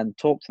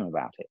talk to them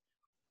about it,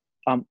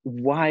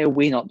 why are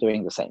we not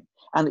doing the same?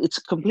 And it's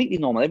completely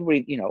normal.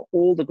 Everybody, you know,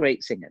 all the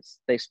great singers,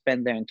 they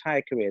spend their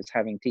entire careers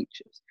having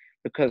teachers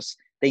because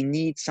they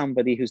need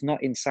somebody who's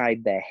not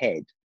inside their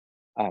head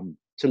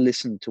to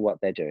listen to what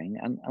they're doing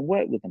and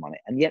work with them on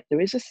it. And yet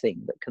there is a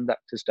thing that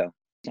conductors don't.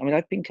 I mean,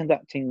 I've been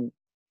conducting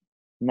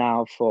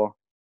now for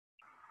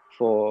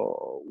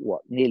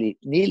what,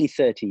 nearly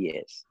 30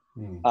 years.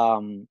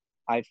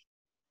 I've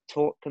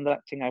taught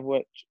conducting. I've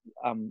worked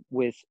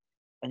with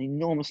an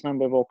enormous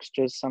number of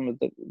orchestras, some of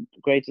the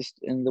greatest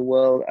in the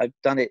world. I've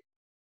done it,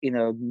 you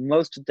know,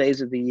 most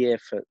days of the year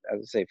for,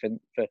 as I say,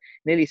 for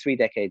nearly 3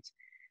 decades.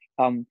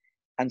 And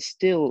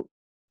still,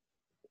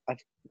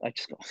 I've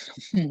just got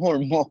more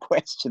and more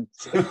questions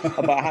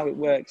about how it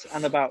works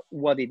and about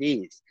what it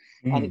is.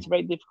 And it's a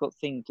very difficult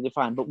thing to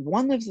define. But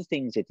one of the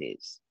things it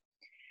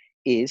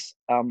is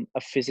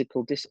a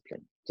physical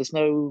discipline. There's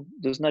no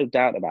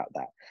doubt about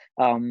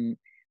that.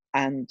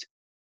 And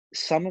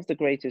some of the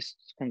greatest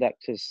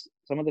conductors,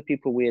 some of the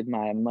people we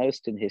admire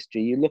most in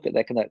history, you look at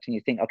their conducting,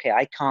 you think, okay,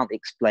 I can't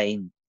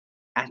explain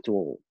at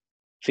all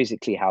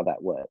physically how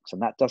that works.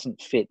 And that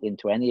doesn't fit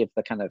into any of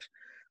the kind of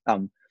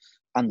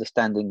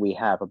understanding we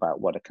have about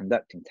what a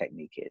conducting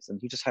technique is.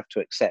 And you just have to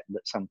accept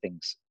that some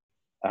things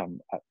are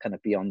kind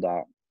of beyond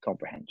our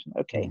comprehension.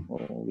 Okay,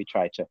 well, we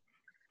try to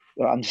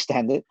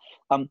understand it.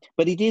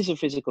 But it is a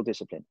physical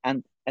discipline.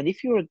 And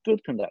if you're a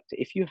good conductor,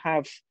 if you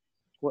have,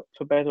 what,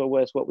 for better or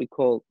worse, what we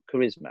call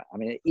charisma. I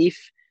mean,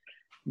 if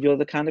you're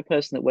the kind of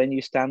person that when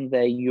you stand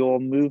there, your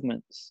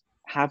movements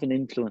have an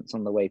influence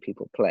on the way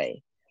people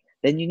play,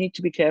 then you need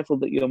to be careful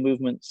that your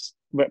movements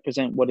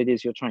represent what it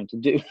is you're trying to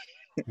do.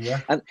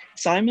 Yeah. And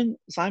Simon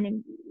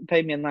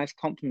paid me a nice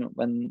compliment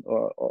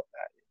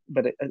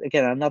but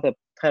again, another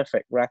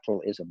perfect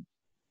Rattleism.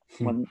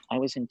 When I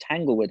was in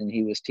Tanglewood and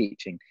he was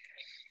teaching,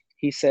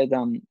 he said,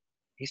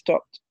 he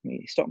stopped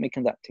me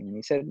conducting, and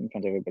he said in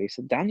front of everybody, he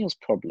said, Daniel's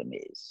problem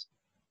is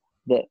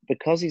that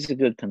because he's a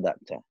good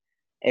conductor,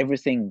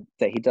 everything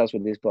that he does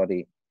with his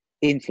body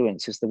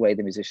influences the way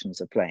the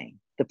musicians are playing.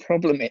 The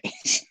problem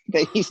is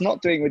that he's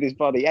not doing with his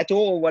body at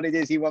all what it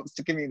is he wants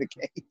to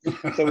communicate.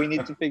 So we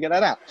need to figure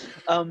that out.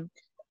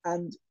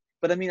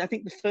 But I mean, I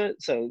think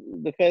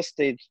the first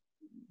stage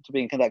to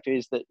being a conductor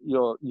is that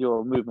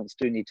your movements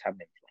do need to have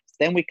an influence.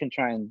 Then we can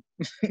try and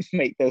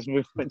make those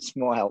movements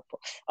more helpful.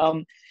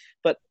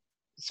 But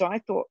so I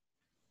thought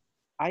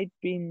I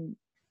kind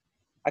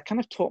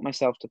of taught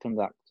myself to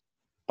conduct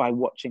by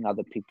watching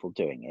other people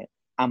doing it,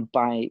 and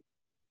by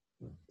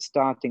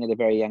starting at a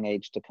very young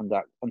age to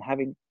conduct and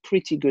having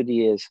pretty good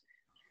ears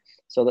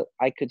so that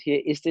I could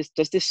hear,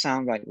 does this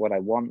sound like what I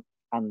want?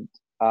 And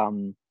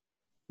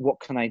what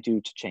can I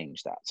do to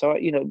change that? So,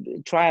 you know,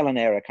 trial and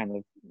error kind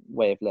of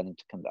way of learning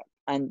to conduct.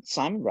 And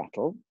Simon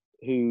Rattle,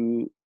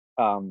 who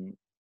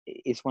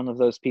is one of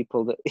those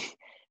people that,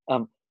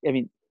 I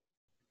mean,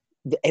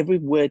 every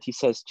word he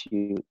says to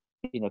you,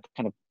 you know,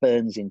 kind of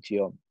burns into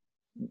your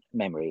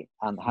memory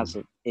and has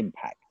an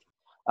impact.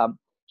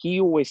 He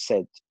always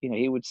said, you know,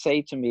 he would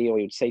say to me, or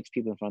he would say to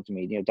people in front of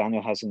me, you know,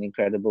 Daniel has an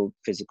incredible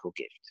physical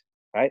gift,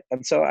 right?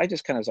 And so I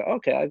just kind of said,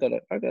 okay, I've got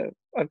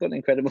an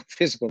incredible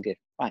physical gift,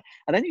 fine.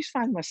 And then you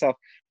found myself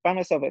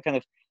at kind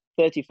of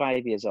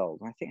 35 years old,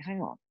 and I think,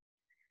 hang on,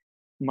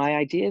 my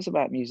ideas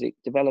about music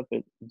develop,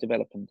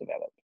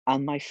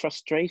 and my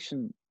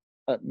frustration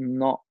at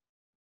not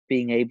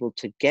being able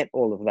to get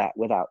all of that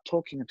without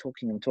talking and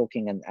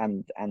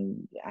hours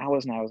and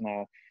hours and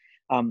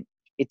hours.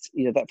 It's,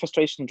 you know, that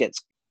frustration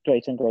gets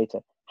greater and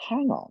greater.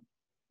 Hang on,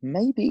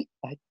 maybe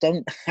I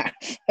don't have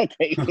a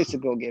great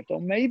physical gift,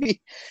 or maybe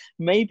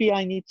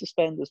I need to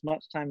spend as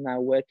much time now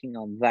working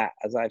on that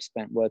as I've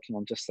spent working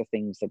on just the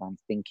things that I'm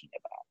thinking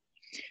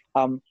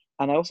about.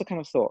 And I also kind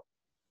of thought,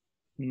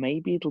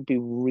 maybe it'll be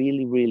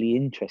really, really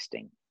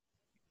interesting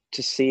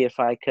to see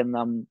if I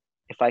can,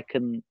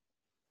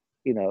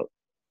 you know,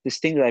 this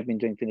thing that I've been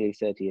doing for nearly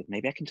 30 years,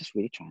 maybe I can just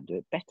really try and do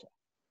it better.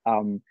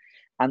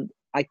 And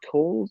I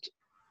called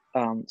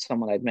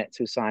someone I'd met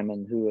through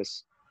Simon, who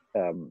was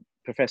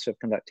professor of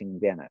conducting in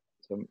Vienna,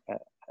 so, a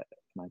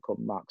man called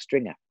Mark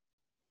Stringer.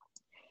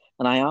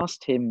 And I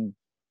asked him,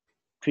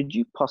 could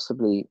you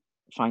possibly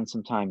find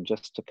some time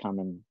just to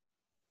come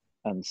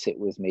and sit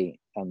with me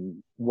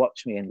and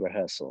watch me in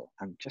rehearsal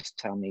and just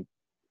tell me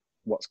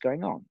what's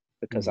going on?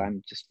 Because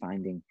I'm just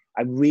finding,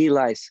 I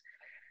realize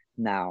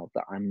now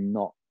that I'm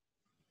not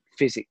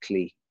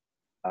physically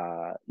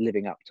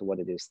living up to what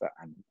it is that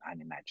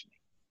I'm imagining.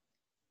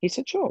 He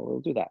said, sure,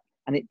 we'll do that.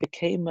 And it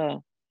became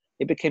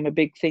a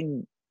big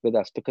thing with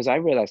us, because I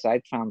realized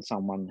I'd found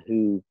someone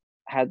who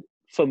had,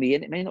 for me,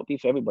 and it may not be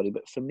for everybody,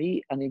 but for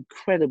me, an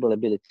incredible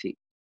ability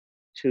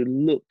to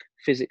look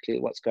physically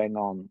at what's going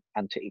on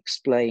and to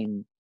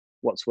explain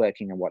what's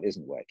working and what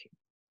isn't working.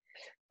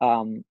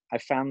 I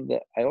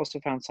also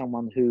found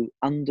someone who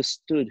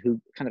understood,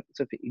 who kind of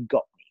sort of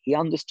got me. He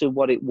understood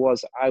what it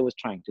was I was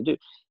trying to do.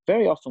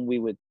 Very often we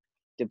would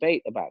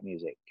debate about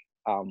music,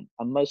 and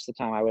most of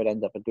the time I would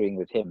end up agreeing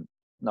with him,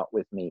 not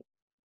with me.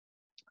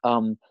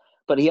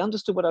 But he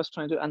understood what I was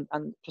trying to do,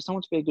 and for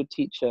someone to be a good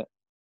teacher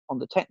on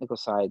the technical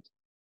side,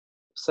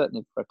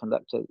 certainly for a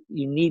conductor,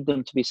 you need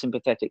them to be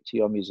sympathetic to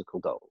your musical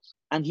goals.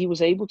 And he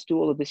was able to do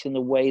all of this in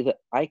a way that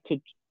I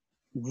could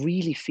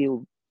really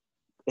feel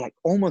like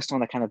almost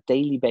on a kind of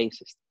daily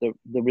basis, the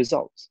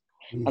results.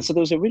 And so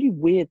there was a really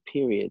weird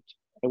period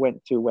I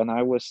went through when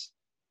I was,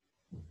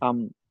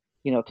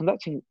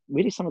 conducting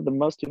really some of the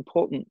most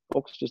important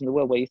orchestras in the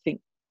world, where you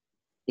think,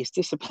 is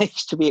this a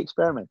place to be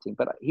experimenting?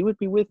 But he would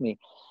be with me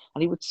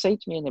and he would say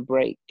to me in a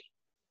break,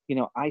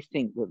 I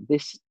think that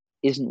this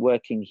isn't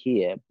working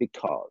here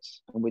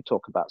because, and we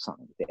talk about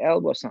something with the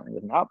elbow, something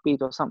with an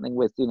upbeat, or something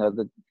with,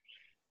 the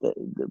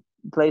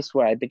place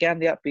where I began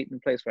the upbeat and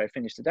the place where I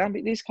finished the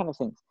downbeat, these kind of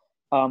things.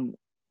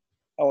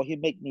 Or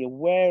he'd make me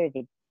aware of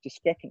a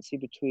discrepancy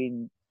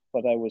between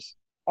what I was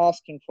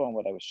asking for and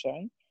what I was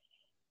showing.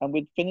 And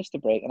we'd finish the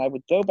break and I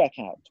would go back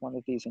out to one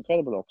of these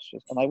incredible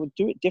orchestras and I would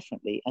do it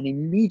differently and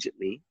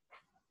immediately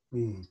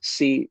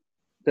see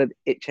that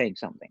it changed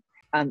something.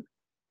 And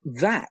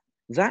that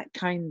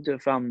kind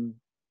of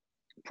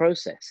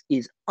process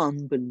is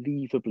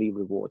unbelievably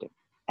rewarding,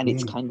 and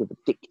it's kind of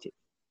addictive.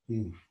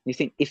 You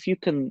think if you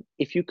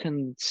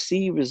can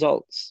see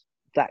results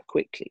that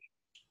quickly,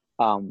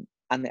 and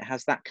it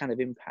has that kind of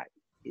impact,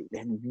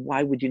 then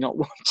why would you not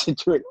want to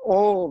do it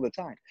all the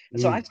time?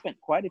 And so I spent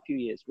quite a few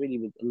years really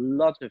with a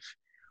lot of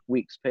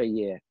weeks per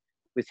year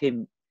with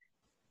him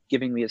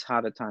giving me as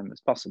hard a time as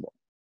possible.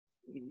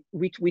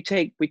 We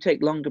take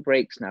longer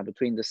breaks now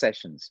between the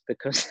sessions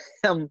because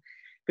a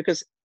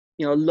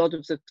lot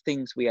of the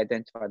things we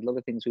identified, a lot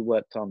of things we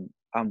worked on,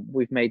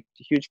 we've made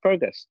huge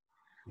progress.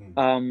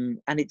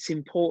 And it's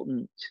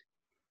important.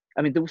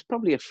 I mean, there was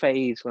probably a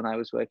phase when I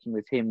was working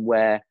with him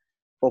where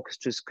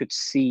orchestras could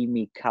see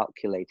me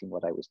calculating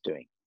what I was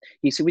doing.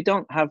 He said, we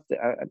don't have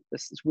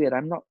this is weird.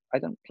 I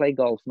don't play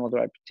golf, nor do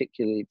I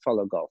particularly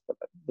follow golf, but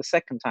the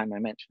second time I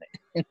mention it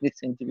in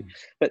this interview.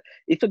 But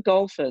if a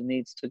golfer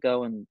needs to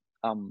go and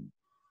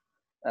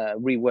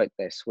rework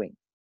their swing,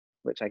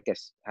 which I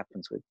guess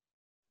happens with,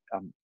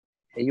 are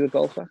you a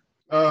golfer?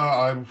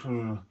 I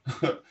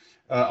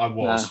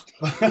was.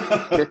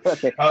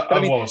 Okay. I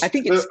was. I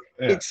think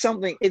it's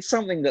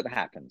something that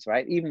happens,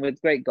 right? Even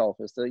with great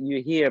golfers, that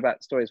you hear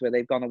about stories where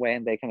they've gone away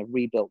and they kind of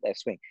rebuilt their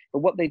swing. But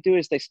what they do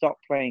is they stop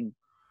playing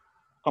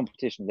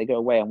competition. They go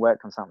away and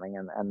work on something,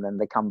 and then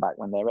they come back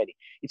when they're ready.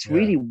 It's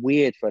really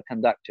weird for a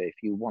conductor if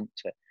you want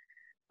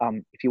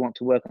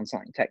to work on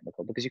something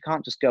technical, because you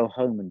can't just go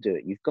home and do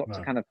it. You've got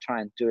to kind of try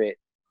and do it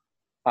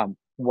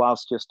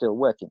whilst you're still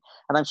working.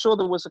 And I'm sure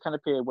there was a kind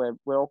of period where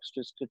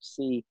orchestras could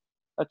see,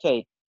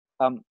 okay,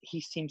 he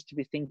seems to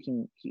be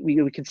thinking,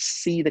 we can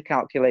see the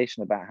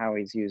calculation about how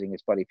he's using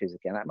his body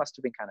physically, and that must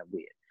have been kind of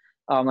weird.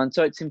 And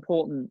so it's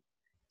important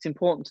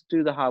to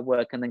do the hard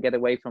work and then get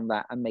away from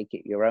that and make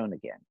it your own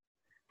again.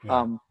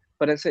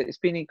 But it's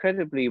been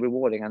incredibly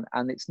rewarding,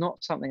 and it's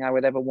not something I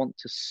would ever want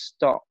to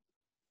stop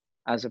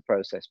as a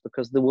process,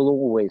 because there will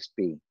always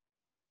be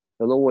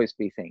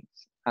things,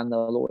 and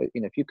there'll always,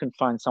 if you can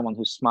find someone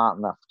who's smart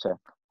enough to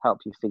help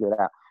you figure it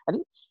out,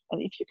 and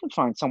if you can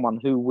find someone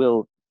who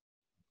will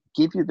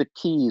give you the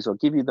keys or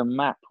give you the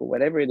map or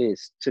whatever it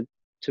is to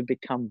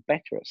become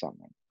better at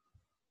something,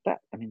 it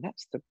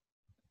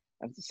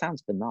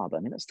sounds banal,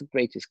 but that's the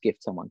greatest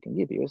gift someone can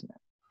give you, isn't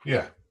it?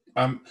 Yeah.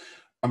 I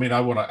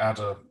want to add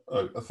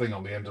a thing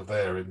on the end of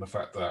there, in the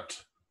fact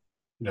that,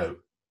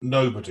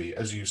 nobody,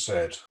 as you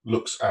said,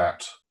 looks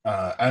at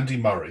Andy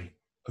Murray,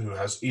 who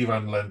has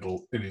Ivan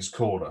Lendl in his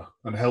corner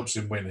and helps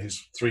him win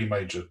his 3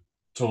 major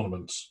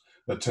tournaments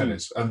at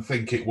tennis, and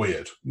think it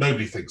weird.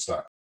 Nobody thinks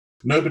that.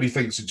 Nobody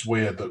thinks it's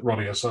weird that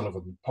Ronnie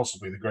O'Sullivan,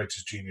 possibly the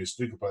greatest genius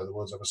snooker player the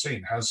world's ever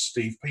seen, has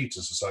Steve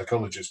Peters, a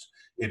psychologist,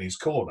 in his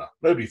corner.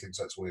 Nobody thinks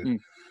that's weird.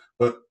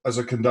 But as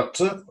a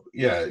conductor,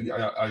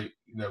 a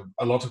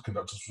lot of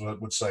conductors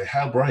would say,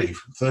 how brave,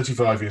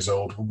 35 years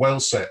old,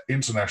 well-set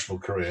international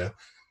career,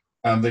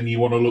 and then you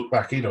want to look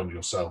back in on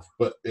yourself.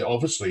 But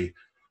obviously,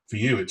 for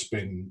you, it's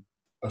been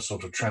a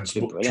sort of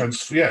Brilliant.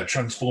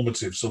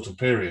 transformative sort of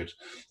period.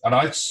 And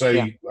I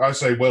Yeah.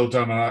 say well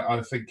done. And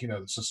I think,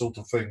 it's the sort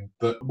of thing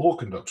that more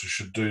conductors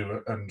should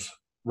do. And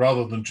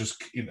rather than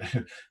just,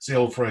 it's the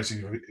old phrase,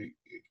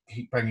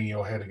 keep banging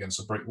your head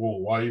against a brick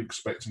wall. Why are you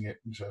expecting it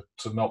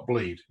to not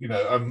bleed?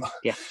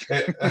 Yeah.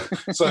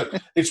 So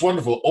it's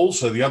wonderful.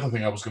 Also, the other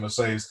thing I was going to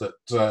say is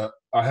that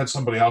I had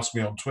somebody ask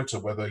me on Twitter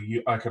whether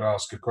I could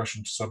ask a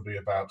question to somebody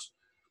about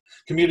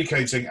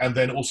communicating and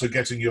then also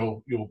getting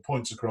your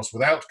points across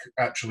without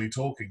actually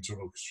talking to an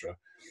orchestra.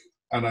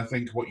 And I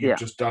think what you've Yeah.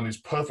 just done is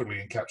perfectly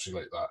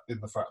encapsulate that in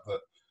the fact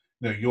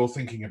that you're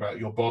thinking about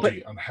your But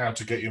body and how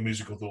to get your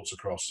musical thoughts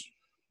across,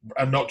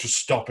 and not just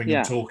stopping and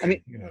yeah,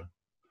 talking.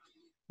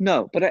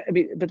 no, but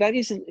but that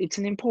isn't. It's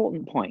an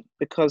important point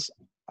because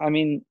I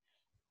mean,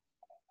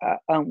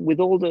 with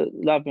all the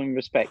love and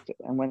respect,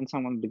 and when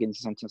someone begins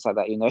a sentence like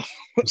that, you know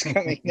what's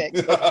coming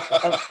next. But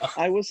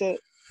I was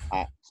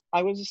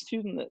a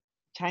student at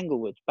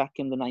Tanglewood back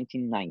in the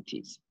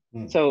 1990s,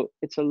 so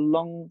it's a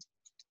long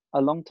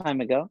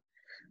time ago.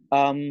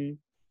 But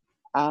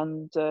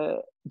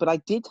I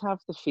did have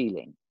the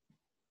feeling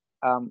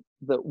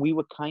that we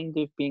were kind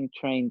of being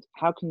trained.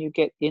 How can you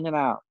get in and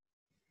out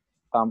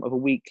of a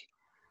week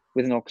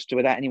with an orchestra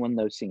without anyone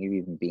noticing you've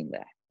even been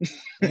there?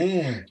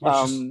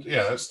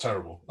 That's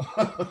terrible.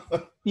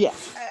 Yeah,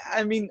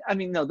 I mean,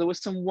 no, there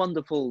was some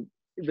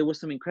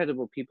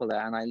incredible people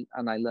there, and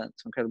I learned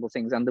some incredible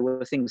things, and there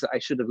were things that I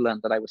should have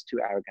learned that I was too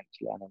arrogant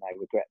to learn, and I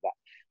regret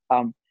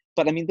that.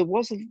 But I mean,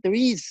 there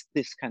is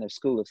this kind of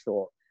school of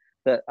thought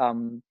that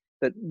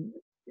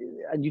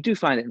and you do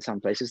find it in some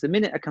places. The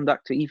minute a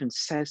conductor even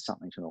says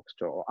something to an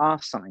orchestra or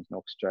asks something to an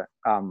orchestra,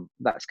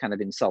 that's kind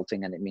of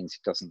insulting, and it means he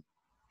doesn't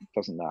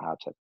know how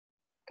to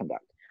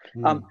conduct.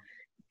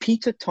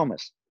 Peter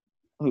Thomas,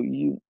 who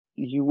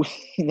you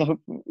know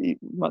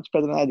much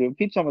better than I do.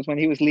 Peter Thomas, when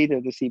he was leader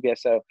of the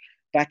CBSO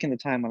back in the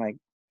time when I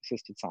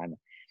assisted Simon,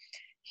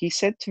 he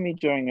said to me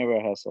during a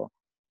rehearsal,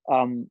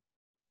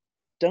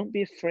 "Don't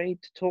be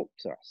afraid to talk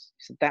to us."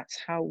 He said, "That's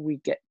how we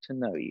get to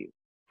know you."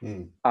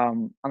 And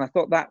I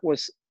thought that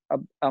was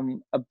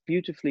a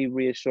beautifully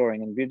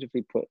reassuring and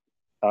beautifully put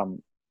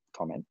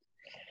comment.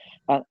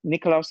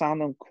 Nikolaus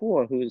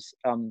Arnoncourt, who's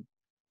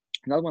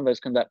another one of those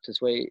conductors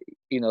where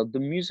the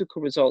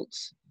musical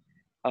results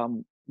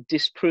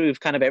disprove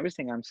kind of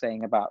everything I'm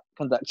saying about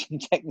conducting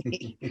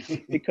technique,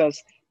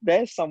 because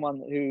there's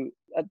someone who,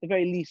 at the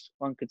very least,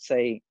 one could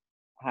say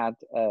had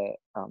an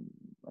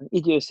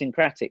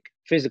idiosyncratic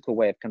physical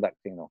way of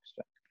conducting an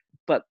orchestra.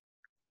 But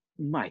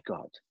my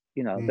God,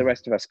 the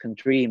rest of us can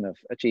dream of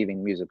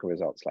achieving musical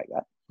results like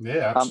that.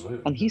 Yeah,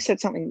 absolutely. And he said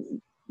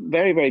something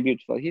very, very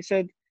beautiful. He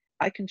said,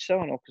 "I can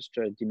show an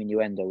orchestra a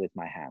diminuendo with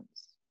my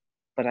hands,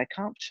 but I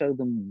can't show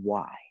them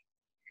why."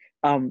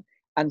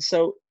 And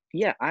so,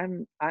 yeah,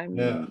 I'm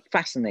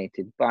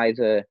fascinated by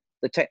the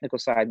technical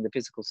side and the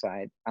physical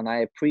side, and I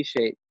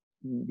appreciate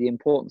the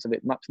importance of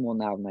it much more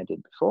now than I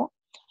did before.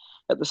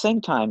 At the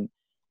same time,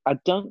 I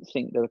don't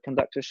think that a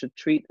conductor should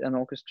treat an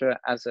orchestra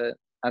as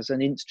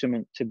an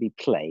instrument to be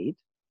played.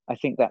 I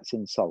think that's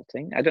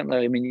insulting. I don't know.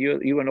 I mean,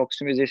 you were an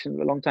orchestra musician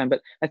for a long time,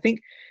 but I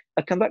think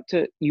a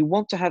conductor, you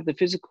want to have the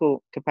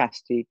physical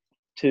capacity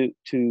to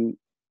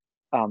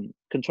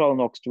control an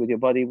orchestra with your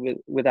body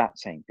without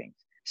saying things.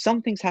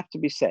 Some things have to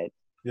be said.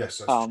 Yes,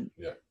 that's true.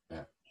 Yeah.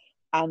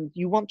 And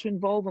you want to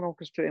involve an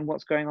orchestra in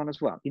what's going on as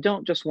well. You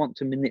don't just want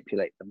to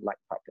manipulate them like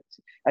puppets.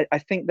 I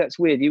think that's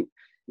weird.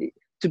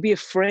 To be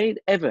afraid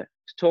ever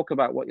to talk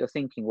about what you're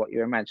thinking, what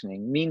you're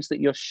imagining, means that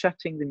you're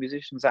shutting the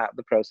musicians out of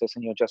the process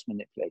and you're just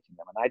manipulating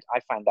them. And I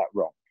find that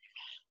wrong.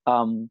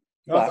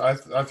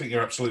 I think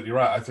you're absolutely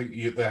right. I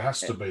think there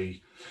has to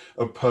be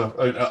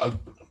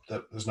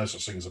there's no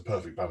such thing as a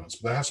perfect balance,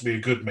 but there has to be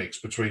a good mix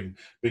between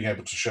being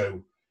able to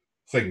show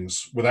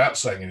things without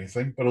saying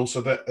anything, but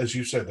also that, as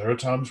you said, there are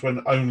times when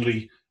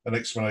only an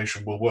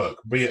explanation will work,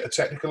 be it a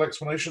technical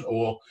explanation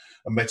or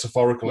a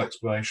metaphorical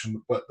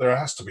explanation, but there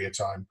has to be a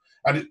time.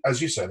 And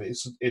as you said,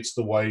 it's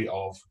the way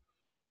of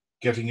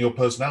getting your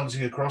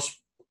personality across,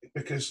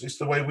 because it's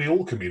the way we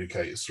all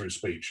communicate is through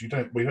speech. We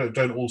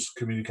don't all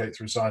communicate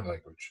through sign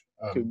language.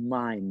 Through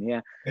mime,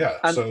 yeah. Yeah.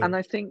 And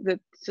I think that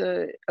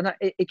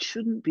it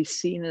shouldn't be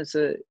seen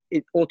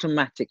it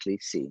automatically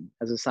seen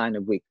as a sign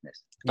of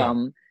weakness.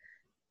 No.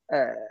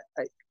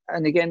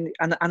 And again,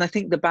 and I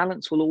think the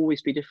balance will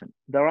always be different.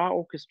 There are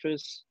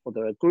orchestras, or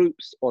there are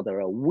groups, or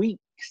there are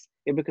weeks,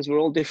 because we're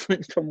all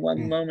different from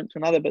one moment to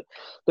another. But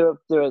there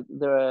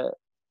are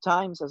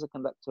times as a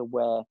conductor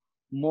where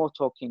more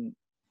talking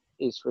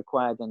is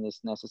required than is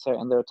necessary,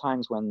 and there are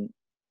times when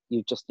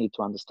you just need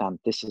to understand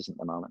this isn't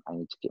the moment. I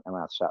need to keep my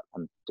mouth shut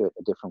and do it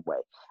a different way.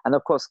 And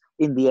of course,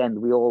 in the end,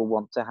 we all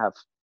want to have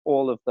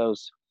all of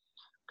those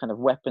kind of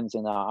weapons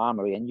in our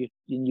armory, and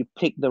you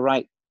pick the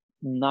right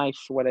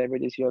knife, whatever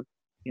it is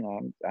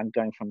I'm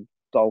going from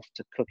golf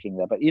to cooking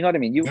there, but you know what I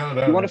mean. You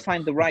want to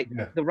find the right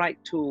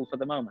tool for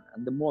the moment,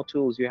 and the more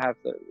tools you have,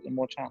 the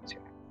more chance you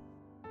have.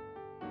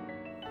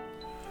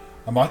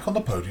 A Mic on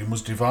the Podium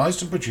was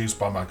devised and produced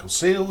by Michael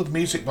Seal with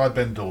music by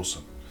Ben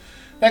Dawson.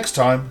 Next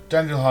time,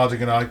 Daniel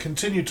Harding and I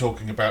continue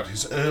talking about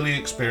his early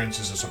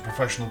experiences as a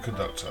professional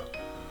conductor,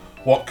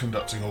 what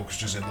conducting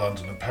orchestras in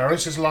London and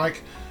Paris is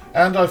like,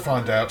 and I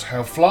find out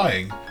how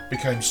flying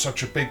became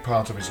such a big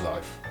part of his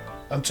life.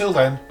 Until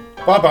then,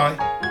 bye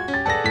bye.